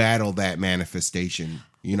and battle that manifestation,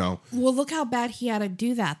 Well, look how bad he had to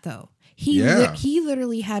do that, though. He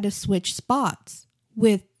literally had to switch spots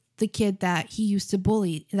with the kid that he used to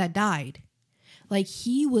bully that died. Like,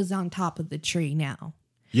 he was on top of the tree now.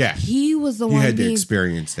 Yeah. He was the one. He had to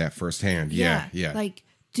experience that firsthand. Yeah. Like,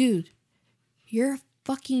 dude, you're a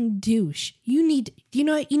fucking douche. You need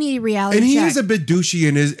a reality check. And he check. is a bit douchey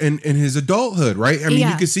in his adulthood, right? I mean,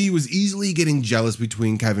 you can see he was easily getting jealous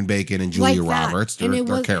between Kevin Bacon and Julia Roberts,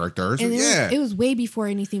 their characters. And it was way before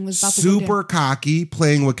anything was about to go down. Super cocky,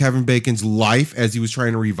 playing with Kevin Bacon's life as he was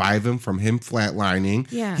trying to revive him from him flatlining.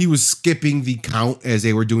 Yeah. He was skipping the count as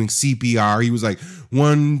they were doing CPR. He was like,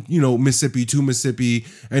 1, Mississippi, 2 Mississippi,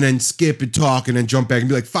 and then skip and talk and then jump back and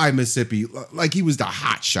be like 5 Mississippi. Like he was the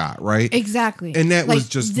hot shot, right? Exactly. And that was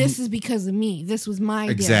just... This is because of me. This was my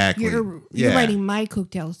idea. Exactly. You're writing my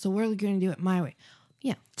coattails, so we're going to do it my way.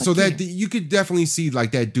 Yeah. So that you could definitely see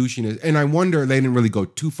like that douchiness. And I wonder, they didn't really go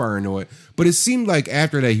too far into it, but it seemed like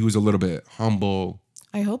after that he was a little bit humble.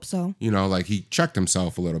 I hope so. Like he checked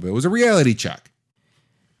himself a little bit. It was a reality check.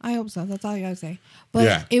 I hope so. That's all I got to say.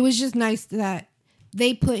 But it was just nice that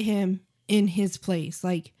they put him in his place.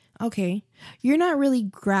 Like, okay, you're not really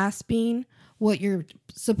grasping what you're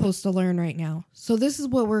supposed to learn right now. So this is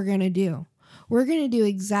what we're going to do. We're going to do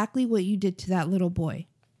exactly what you did to that little boy.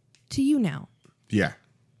 To you now. Yeah.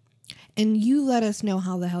 And you let us know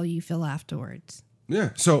how the hell you feel afterwards.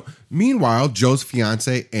 Yeah. So meanwhile, Joe's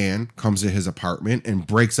fiance, Anne, comes to his apartment and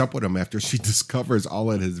breaks up with him after she discovers all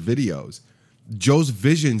of his videos. Joe's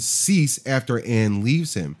visions cease after Anne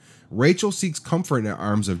leaves him. Rachel seeks comfort in the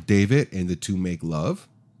arms of David, and the two make love.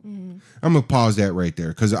 Mm-hmm. I'm going to pause that right there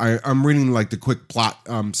because I'm reading like the quick plot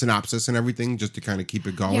synopsis and everything just to kind of keep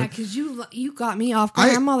it going. Yeah, because you got me off guard.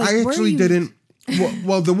 I actually didn't.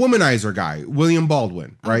 Well, the womanizer guy, William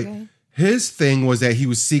Baldwin, right? Okay. His thing was that he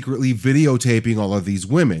was secretly videotaping all of these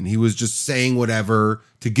women. He was just saying whatever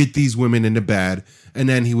to get these women into bed, and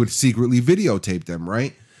then he would secretly videotape them,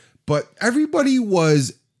 right? But everybody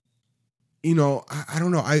was... I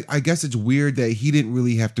don't know. I guess it's weird that he didn't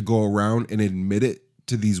really have to go around and admit it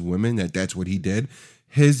to these women that that's what he did.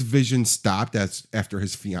 His vision stopped after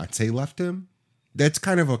his fiance left him. That's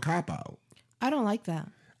kind of a cop-out. I don't like that.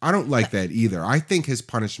 I don't like that either. I think his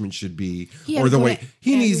punishment should be, He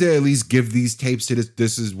needs to at least give these tapes to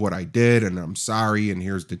this is what I did, and I'm sorry, and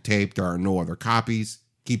here's the tape. There are no other copies.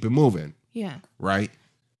 Keep it moving. Yeah. Right?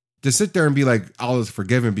 To sit there and be like, all is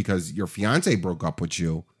forgiven because your fiance broke up with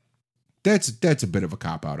you, that's a bit of a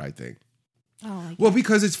cop-out, I think. Oh, well,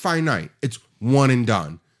 because it's finite. It's one and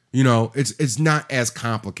done. It's not as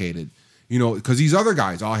complicated. Because these other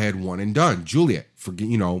guys all had one and done. Juliet,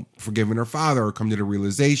 forgiving her father or come to the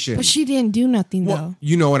realization. But she didn't do nothing, though.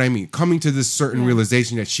 You know what I mean? Coming to this certain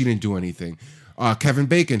realization that she didn't do anything. Kevin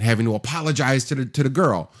Bacon having to apologize to the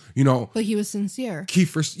girl. But he was sincere.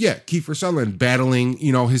 Kiefer Sutherland battling,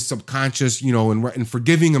 his subconscious, and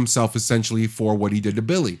forgiving himself essentially for what he did to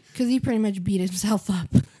Billy. Because he pretty much beat himself up.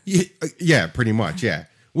 Yeah, pretty much, yeah.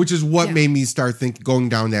 Which is what made me start going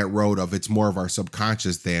down that road of it's more of our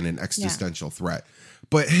subconscious than an existential threat.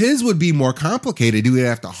 But his would be more complicated. He would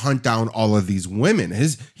have to hunt down all of these women.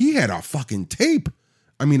 He had a fucking tape.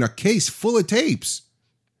 I mean, a case full of tapes.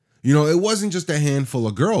 It wasn't just a handful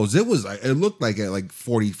of girls. It looked like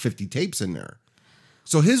 40, 50 tapes in there.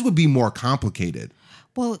 So his would be more complicated.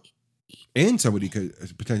 Well, and somebody could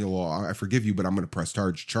potential, I forgive you, but I'm going to press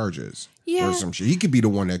charges. Yeah. Or some shit. He could be the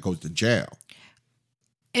one that goes to jail.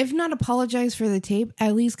 If not apologize for the tape,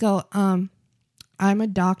 at least go, I'm a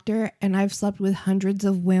doctor and I've slept with hundreds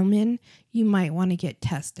of women. You might want to get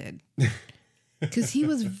tested. Because he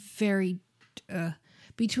was very,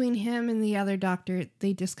 between him and the other doctor,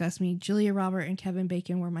 they discussed me. Julia Roberts and Kevin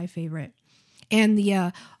Bacon were my favorite. And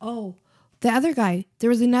the other guy, there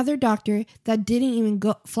was another doctor that didn't even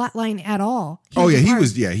go flatline at all. He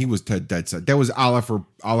was dead set. That was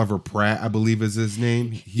Oliver Pratt, I believe is his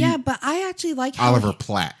name. But I actually like Oliver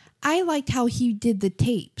Platt. I liked how he did the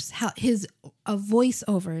tapes, how his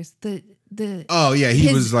voiceovers,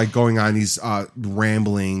 he was like going on these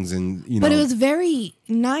ramblings and But it was very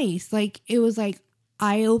nice. Like it was like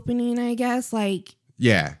eye-opening, I guess. Like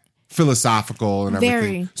philosophical and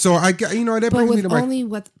everything. So that brings me to only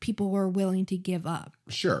what people were willing to give up.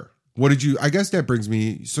 Sure. I guess that brings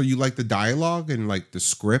me, so you like the dialogue and like the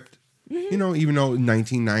script? Mm-hmm. Even though in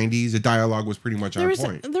 1990s, the dialogue was pretty much on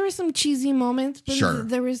point. There were some cheesy moments, but sure.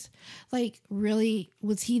 There was like, really,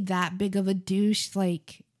 was he that big of a douche?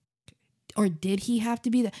 Like, or did he have to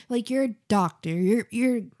be that? Like, you're a doctor.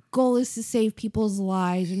 Your goal is to save people's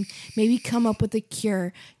lives and maybe come up with a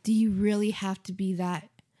cure. Do you really have to be that,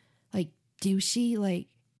 like, douchey? Like,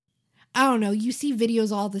 I don't know. You see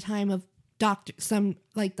videos all the time of some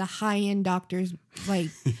like the high-end doctors, like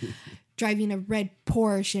driving a red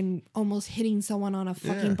Porsche and almost hitting someone on a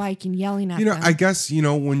fucking bike and yelling at them. I guess,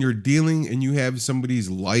 when you're dealing and you have somebody's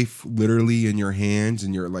life literally in your hands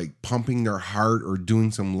and you're like pumping their heart or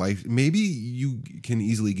doing some life, maybe you can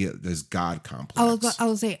easily get this God complex. I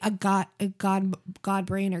would say a God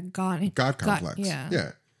brain or God complex.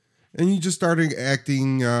 Yeah. And you just started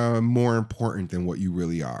acting more important than what you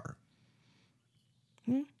really are.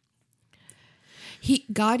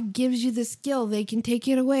 God gives you the skill. They can take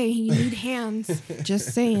it away. You need hands.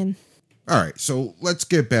 Just saying. All right, so let's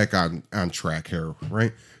get back on track here,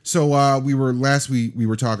 right? So we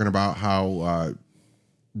were talking about how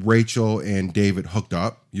Rachel and David hooked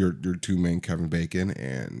up. Your two men, Kevin Bacon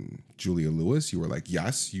and Julia Lewis. You were like,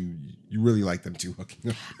 yes, you really like them two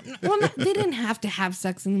hooking up. Well, they didn't have to have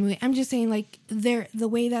sex in the movie. I'm just saying, like, the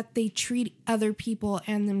way that they treat other people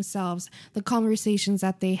and themselves, the conversations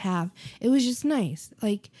that they have, it was just nice.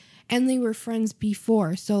 Like, and they were friends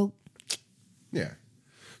before, so yeah.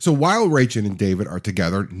 So while Rachel and David are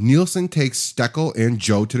together, Nielsen takes Steckel and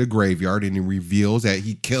Joe to the graveyard and he reveals that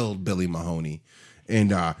he killed Billy Mahoney.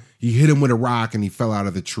 And he hit him with a rock and he fell out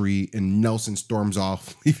of the tree and Nelson storms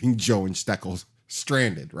off, leaving Joe and Steckel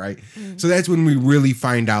stranded, right? Mm-hmm. So that's when we really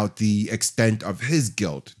find out the extent of his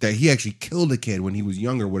guilt, that he actually killed a kid when he was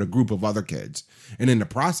younger with a group of other kids. And in the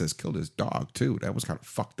process, killed his dog, too. That was kind of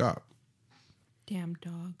fucked up. Damn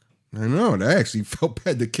dog. I know. That actually felt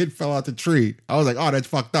bad. The kid fell out the tree. I was like, oh, that's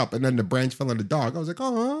fucked up. And then the branch fell on the dog. I was like,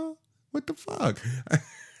 oh, what the fuck?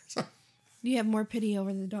 You have more pity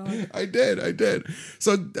over the dog. I did.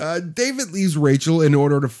 So David leaves Rachel in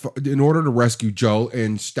order to rescue Joe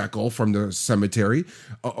and Steckel from the cemetery.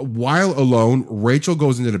 While alone, Rachel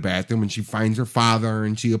goes into the bathroom and she finds her father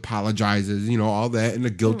and she apologizes, all that, and the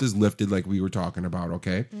guilt is lifted, like we were talking about.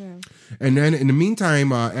 Okay, and then in the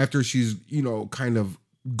meantime, after she's kind of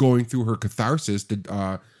going through her catharsis,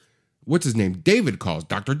 what's his name?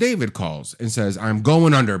 Dr. David calls and says, "I'm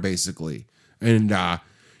going under," basically, and.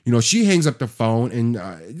 She hangs up the phone and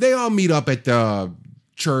they all meet up at the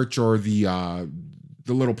church or the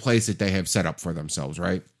little place that they have set up for themselves,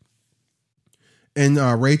 right? And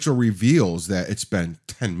Rachel reveals that it's been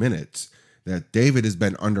 10 minutes, that David has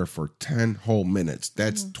been under for 10 whole minutes.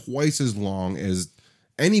 That's twice as long as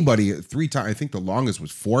anybody 3 times. I think the longest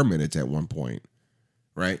was 4 minutes at one point,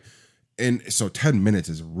 right? And so 10 minutes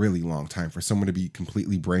is a really long time for someone to be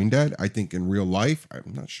completely brain dead. I think in real life,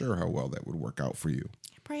 I'm not sure how well that would work out for you.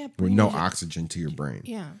 With no oxygen to your brain.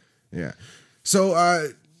 Yeah. Yeah. So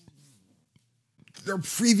they're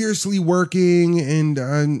previously working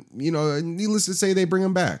and, needless to say, they bring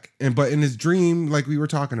him back. But in his dream, like we were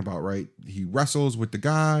talking about, right? He wrestles with the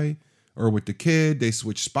guy or with the kid. They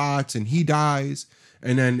switch spots and he dies.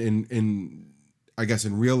 And then I guess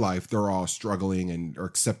in real life, they're all struggling and are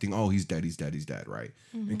accepting, oh, he's dead, right?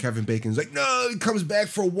 Mm-hmm. And Kevin Bacon's like, no, he comes back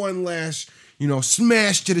for one last,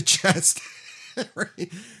 smash to the chest,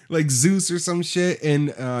 right? Like Zeus or some shit. And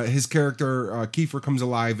his character, Kiefer, comes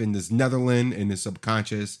alive in this Netherland, in his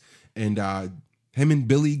subconscious. And him and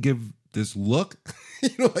Billy give this look,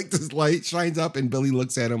 like this light shines up and Billy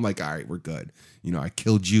looks at him like, all right, we're good. I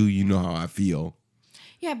killed you. You know how I feel.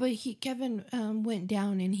 Yeah, but Kevin went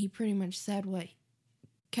down and he pretty much said what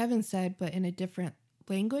Kevin said, but in a different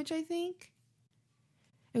language, I think.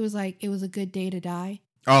 It was like, it was a good day to die.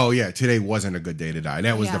 Oh, yeah. Today wasn't a good day to die.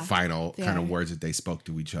 That was the final kind of words that they spoke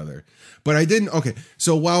to each other. But I didn't. Okay.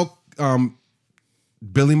 So while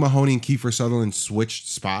Billy Mahoney and Kiefer Sutherland switched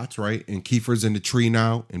spots, right? And Kiefer's in the tree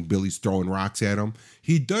now and Billy's throwing rocks at him.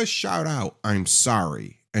 He does shout out, I'm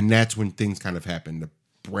sorry. And that's when things kind of happen. The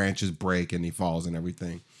branches break and he falls and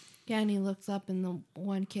everything. Yeah. And he looks up and the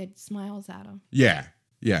one kid smiles at him. Yeah.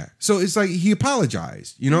 Yeah. So it's like he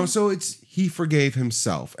apologized, so he forgave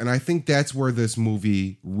himself. And I think that's where this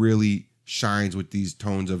movie really shines with these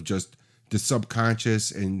tones of just the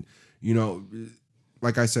subconscious. And,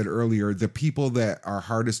 like I said earlier, the people that are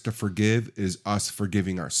hardest to forgive is us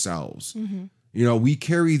forgiving ourselves. Mm-hmm. We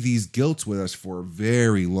carry these guilts with us for a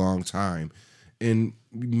very long time. And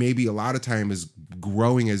maybe a lot of time is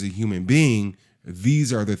growing as a human being.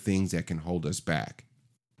 These are the things that can hold us back.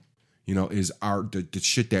 Is the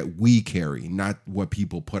shit that we carry, not what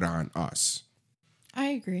people put on us. I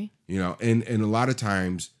agree. And a lot of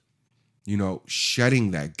times,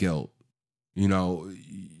 shedding that guilt,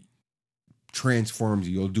 transforms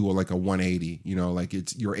you. You'll do like a 180, like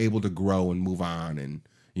you're able to grow and move on and,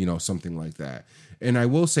 something like that. And I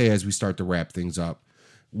will say, as we start to wrap things up,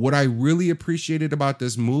 what I really appreciated about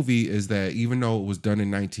this movie is that even though it was done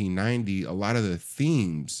in 1990, a lot of the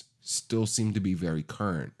themes still seem to be very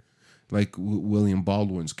current. Like William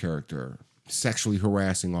Baldwin's character sexually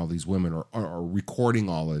harassing all these women or recording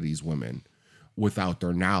all of these women without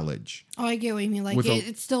their knowledge. Oh, I get what you mean. Like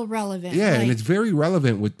it's still relevant. Yeah, and it's very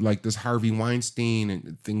relevant with like this Harvey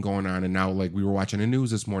Weinstein thing going on. And now like we were watching the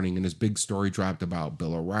news this morning and this big story dropped about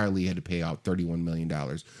Bill O'Reilly had to pay out $31 million.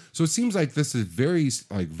 So it seems like this is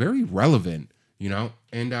very relevant,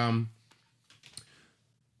 And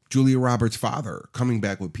Julia Roberts' father coming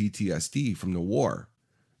back with PTSD from the war.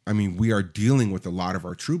 I mean, we are dealing with a lot of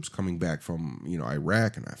our troops coming back from,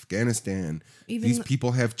 Iraq and Afghanistan. These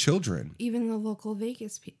people have children. Even the local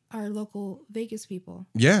our local Vegas people.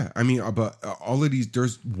 Yeah. I mean, but all of these,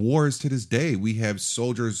 there's wars to this day. We have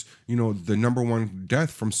soldiers, the number one death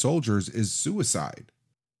from soldiers is suicide.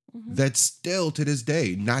 Mm-hmm. That's still to this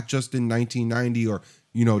day, not just in 1990 or,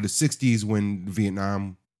 the 60s when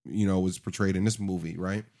Vietnam, was portrayed in this movie,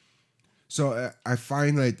 right? So I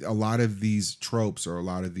find that a lot of these tropes or a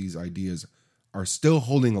lot of these ideas are still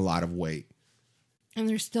holding a lot of weight. And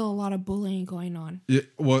there's still a lot of bullying going on.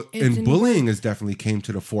 And bullying has definitely came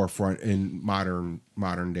to the forefront in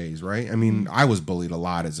modern days, right? I mean, I was bullied a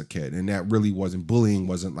lot as a kid, and that really bullying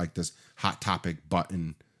wasn't like this hot topic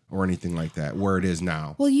button or anything like that, where it is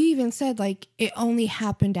now. Well, you even said like it only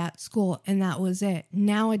happened at school and that was it.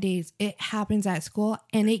 Nowadays, it happens at school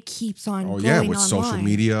and it keeps on going with online. Social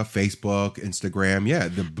media, Facebook, Instagram. Yeah,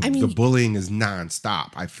 the bullying is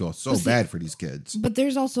nonstop. I feel so bad for these kids. But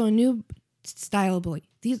there's also a new style of bully.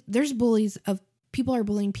 There's bullies of people are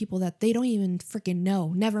bullying people that they don't even freaking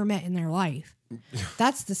know, never met in their life.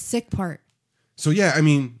 That's the sick part. So, yeah, I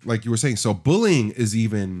mean, like you were saying, so bullying is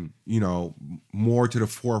even, more to the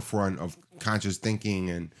forefront of conscious thinking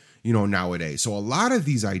and, nowadays. So a lot of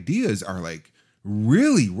these ideas are like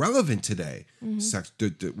really relevant today.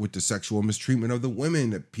 Mm-hmm. With the sexual mistreatment of the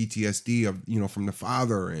women, the PTSD of, from the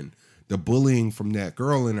father and the bullying from that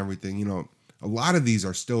girl and everything, a lot of these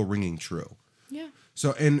are still ringing true. Yeah.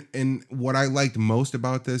 So, and what I liked most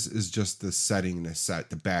about this is just the setting,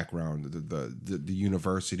 the background, the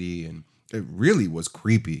university, and it really was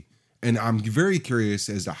creepy. And I'm very curious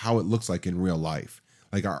as to how it looks like in real life.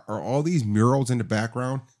 Like, are all these murals in the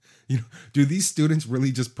background? You know, do these students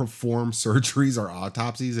really just perform surgeries or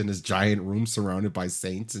autopsies in this giant room surrounded by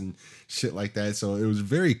saints and shit like that? So it was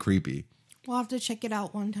very creepy. We'll have to check it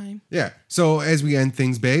out one time. Yeah. So as we end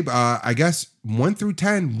things, babe, I guess 1 through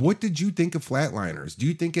 10, what did you think of Flatliners? Do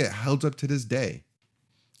you think it held up to this day?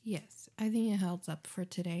 Yes, I think it held up for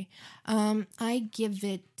today. I give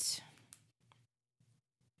it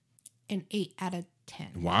an 8 out of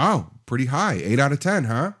 10. Wow. Pretty high. 8 out of 10,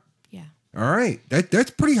 huh? Yeah. All right.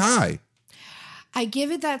 That's pretty high. I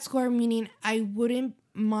give it that score, meaning I wouldn't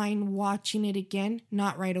mind watching it again,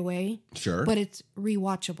 not right away. Sure. But it's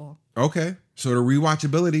rewatchable. Okay. So the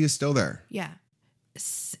rewatchability is still there. Yeah.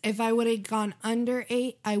 If I would have gone under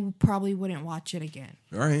 8, I probably wouldn't watch it again.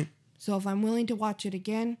 All right. So if I'm willing to watch it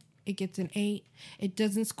again, it gets an 8. It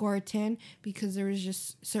doesn't score a 10 because there was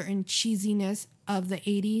just certain cheesiness of the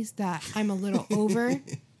 80s that I'm a little over.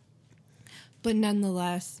 But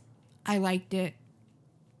nonetheless, I liked it.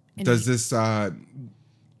 And Does this, are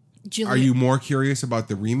you more curious about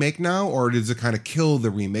the remake now, or does it kind of kill the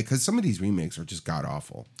remake? Because some of these remakes are just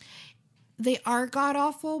god-awful. They are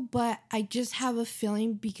god-awful, but I just have a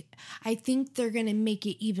feeling, I think they're going to make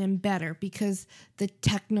it even better because the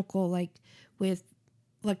technical, like with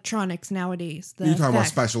electronics nowadays. You're talking about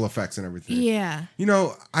special effects and everything. Yeah. You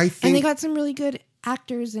know, I think... And they got some really good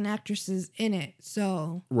actors and actresses in it,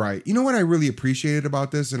 so... Right. You know what I really appreciated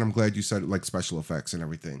about this, and I'm glad you said like special effects and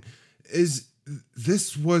everything, is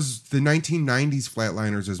this was the 1990s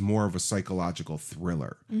Flatliners as more of a psychological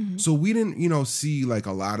thriller. Mm-hmm. So we didn't, see like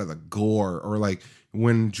a lot of the gore or like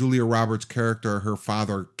when Julia Roberts' character, her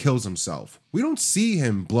father, kills himself. We don't see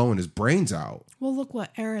him blowing his brains out. Well, look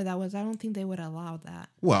what era that was. I don't think they would allow that.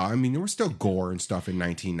 Well, I mean, there was still gore and stuff in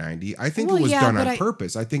 1990. I think it was done on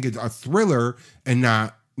purpose. I think it's a thriller and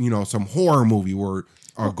not, some horror movie where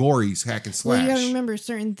gory hack and slash. Well, you gotta remember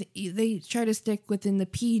they try to stick within the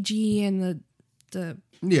PG and the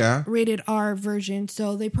rated R version,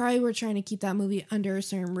 so they probably were trying to keep that movie under a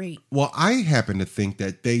certain rate. Well, I happen to think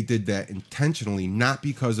that they did that intentionally, not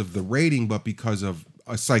because of the rating, but because of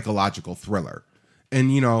a psychological thriller.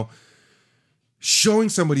 And, showing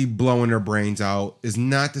somebody blowing their brains out is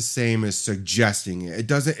not the same as suggesting it.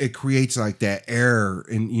 It creates like that air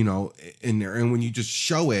in there. And when you just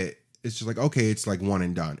show it, it's just like, okay, it's like one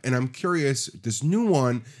and done. And I'm curious, this new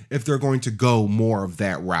one, if they're going to go more of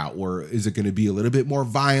that route, or is it going to be a little bit more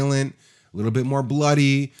violent, a little bit more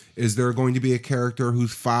bloody? Is there going to be a character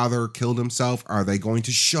whose father killed himself? Are they going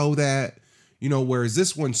to show that? Whereas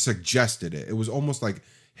this one suggested it. It was almost like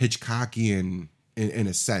Hitchcockian in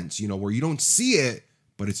a sense, where you don't see it,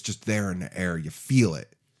 but it's just there in the air. You feel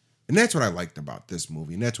it. And that's what I liked about this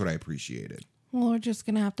movie. And that's what I appreciated. Well, we're just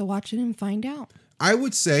going to have to watch it and find out. I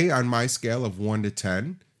would say on my scale of 1 to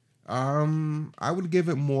 10, I would give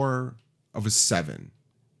it more of a 7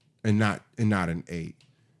 and not an 8.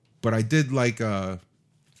 But I did like, I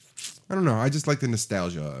don't know. I just like the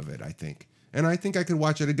nostalgia of it, I think. And I think I could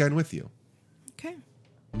watch it again with you. Okay.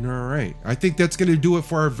 All right. I think that's going to do it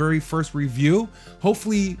for our very first review.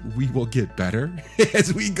 Hopefully we will get better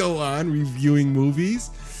as we go on reviewing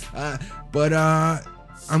movies. But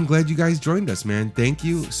I'm glad you guys joined us, man. Thank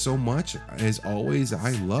you so much. As always,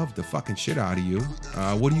 I love the fucking shit out of you.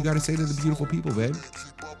 What do you got to say to the beautiful people, babe?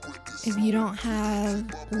 If you don't have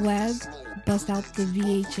web, bust out the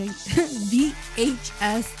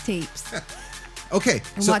VHS tapes. Okay.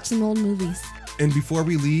 And watch some old movies. And before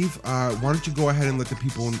we leave, why don't you go ahead and let the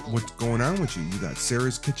people know what's going on with you. You got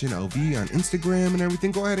Sarah's Kitchen LV on Instagram and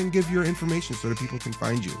everything. Go ahead and give your information so that people can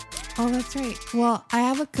find you. Oh, that's right. Well, I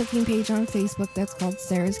have a cooking page on Facebook that's called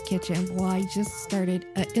Sarah's Kitchen. Well, I just started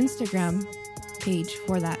an Instagram page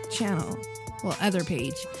for that channel. Well, other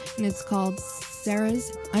page. And it's called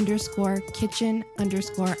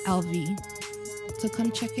Sarah's_Kitchen_LV. So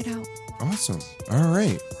come check it out. Awesome. All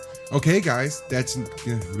right. Okay, guys, that's...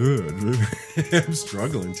 I'm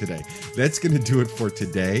struggling today. That's going to do it for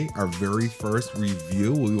today. Our very first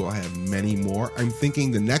review. We will have many more. I'm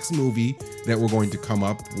thinking the next movie that we're going to come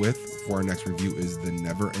up with for our next review is The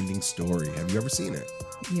Never-Ending Story. Have you ever seen it?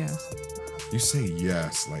 Yes. You say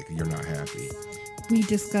yes like you're not happy. We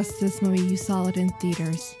discussed this movie. You saw it in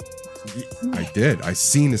theaters. I did. I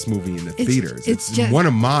seen this movie in the theaters. It's just one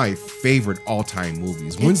of my favorite all-time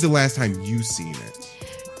movies. When's the last time you seen it?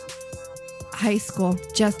 High school.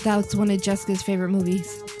 That's one of Jessica's favorite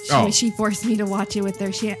movies. She forced me to watch it with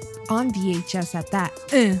her. She on VHS at that.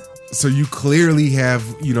 So you clearly have,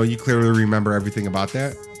 you clearly remember everything about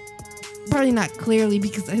that? Probably not clearly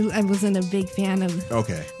because I wasn't a big fan of.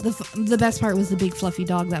 Okay. The best part was the big fluffy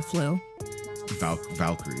dog that flew.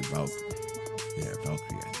 Valkyrie. Yeah,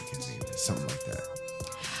 Valkyrie, I think his name is. Something like that.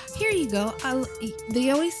 there you go.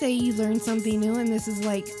 They always say you learn something new, and this is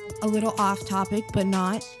like a little off topic, but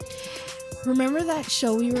not. Remember that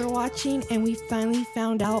show we were watching, and we finally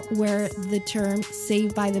found out where the term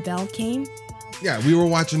Saved by the Bell came? Yeah, we were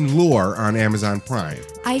watching Lore on Amazon Prime.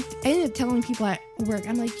 I ended up telling people at work,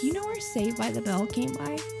 I'm like, you know where Saved by the Bell came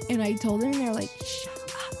by? And I told them, and they're like, shut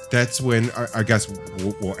up. That's when, I guess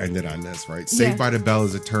we'll end it on this, right? Saved by the Bell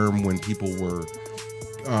is a term when people were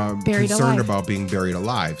concerned about being buried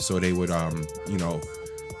alive. So they would,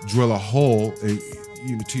 drill a hole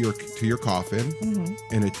to your coffin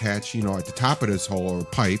and attach, at the top of this hole or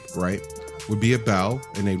pipe, right, would be a bell,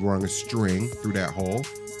 and they'd run a string through that hole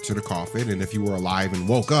to the coffin. And if you were alive and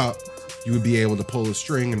woke up, you would be able to pull the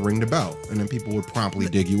string and ring the bell, and then people would promptly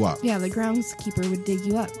dig you up. Yeah, the groundskeeper would dig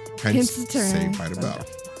you up. Hence the term Saved by the Bell.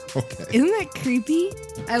 Okay. Isn't that creepy?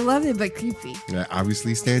 I love it, but creepy. That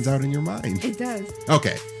obviously stands out in your mind. It does.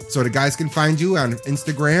 Okay. So the guys can find you on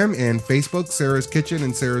Instagram and Facebook, Sarah's Kitchen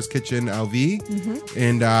and Sarah's Kitchen LV.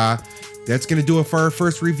 And that's going to do it for our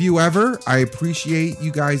first review ever. I appreciate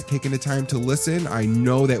you guys taking the time to listen. I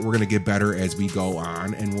know that we're going to get better as we go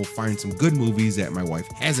on, and we'll find some good movies that my wife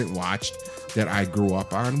hasn't watched that I grew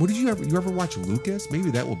up on. What did you ever watch Lucas?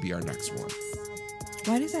 Maybe that will be our next one.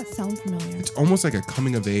 Why does that sound familiar? It's almost like a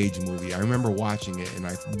coming of age movie. I remember watching it, and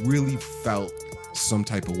I really felt some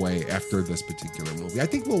type of way after this particular movie. I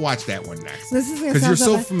think we'll watch that one next. Because you're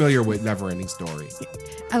so familiar with Never Ending Story.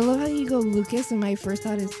 I love how you go Lucas, and my first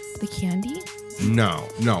thought is the candy? No.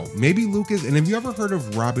 Maybe Lucas. And have you ever heard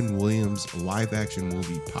of Robin Williams' live action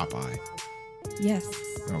movie Popeye? Yes.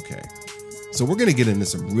 Okay. So we're going to get into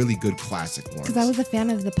some really good classic ones. Because I was a fan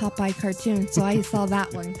of the Popeye cartoon, so I saw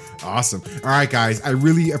that one. Awesome. All right, guys. I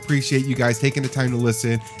really appreciate you guys taking the time to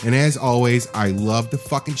listen. And as always, I love the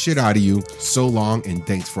fucking shit out of you. So long, and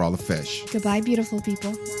thanks for all the fish. Goodbye, beautiful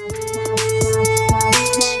people.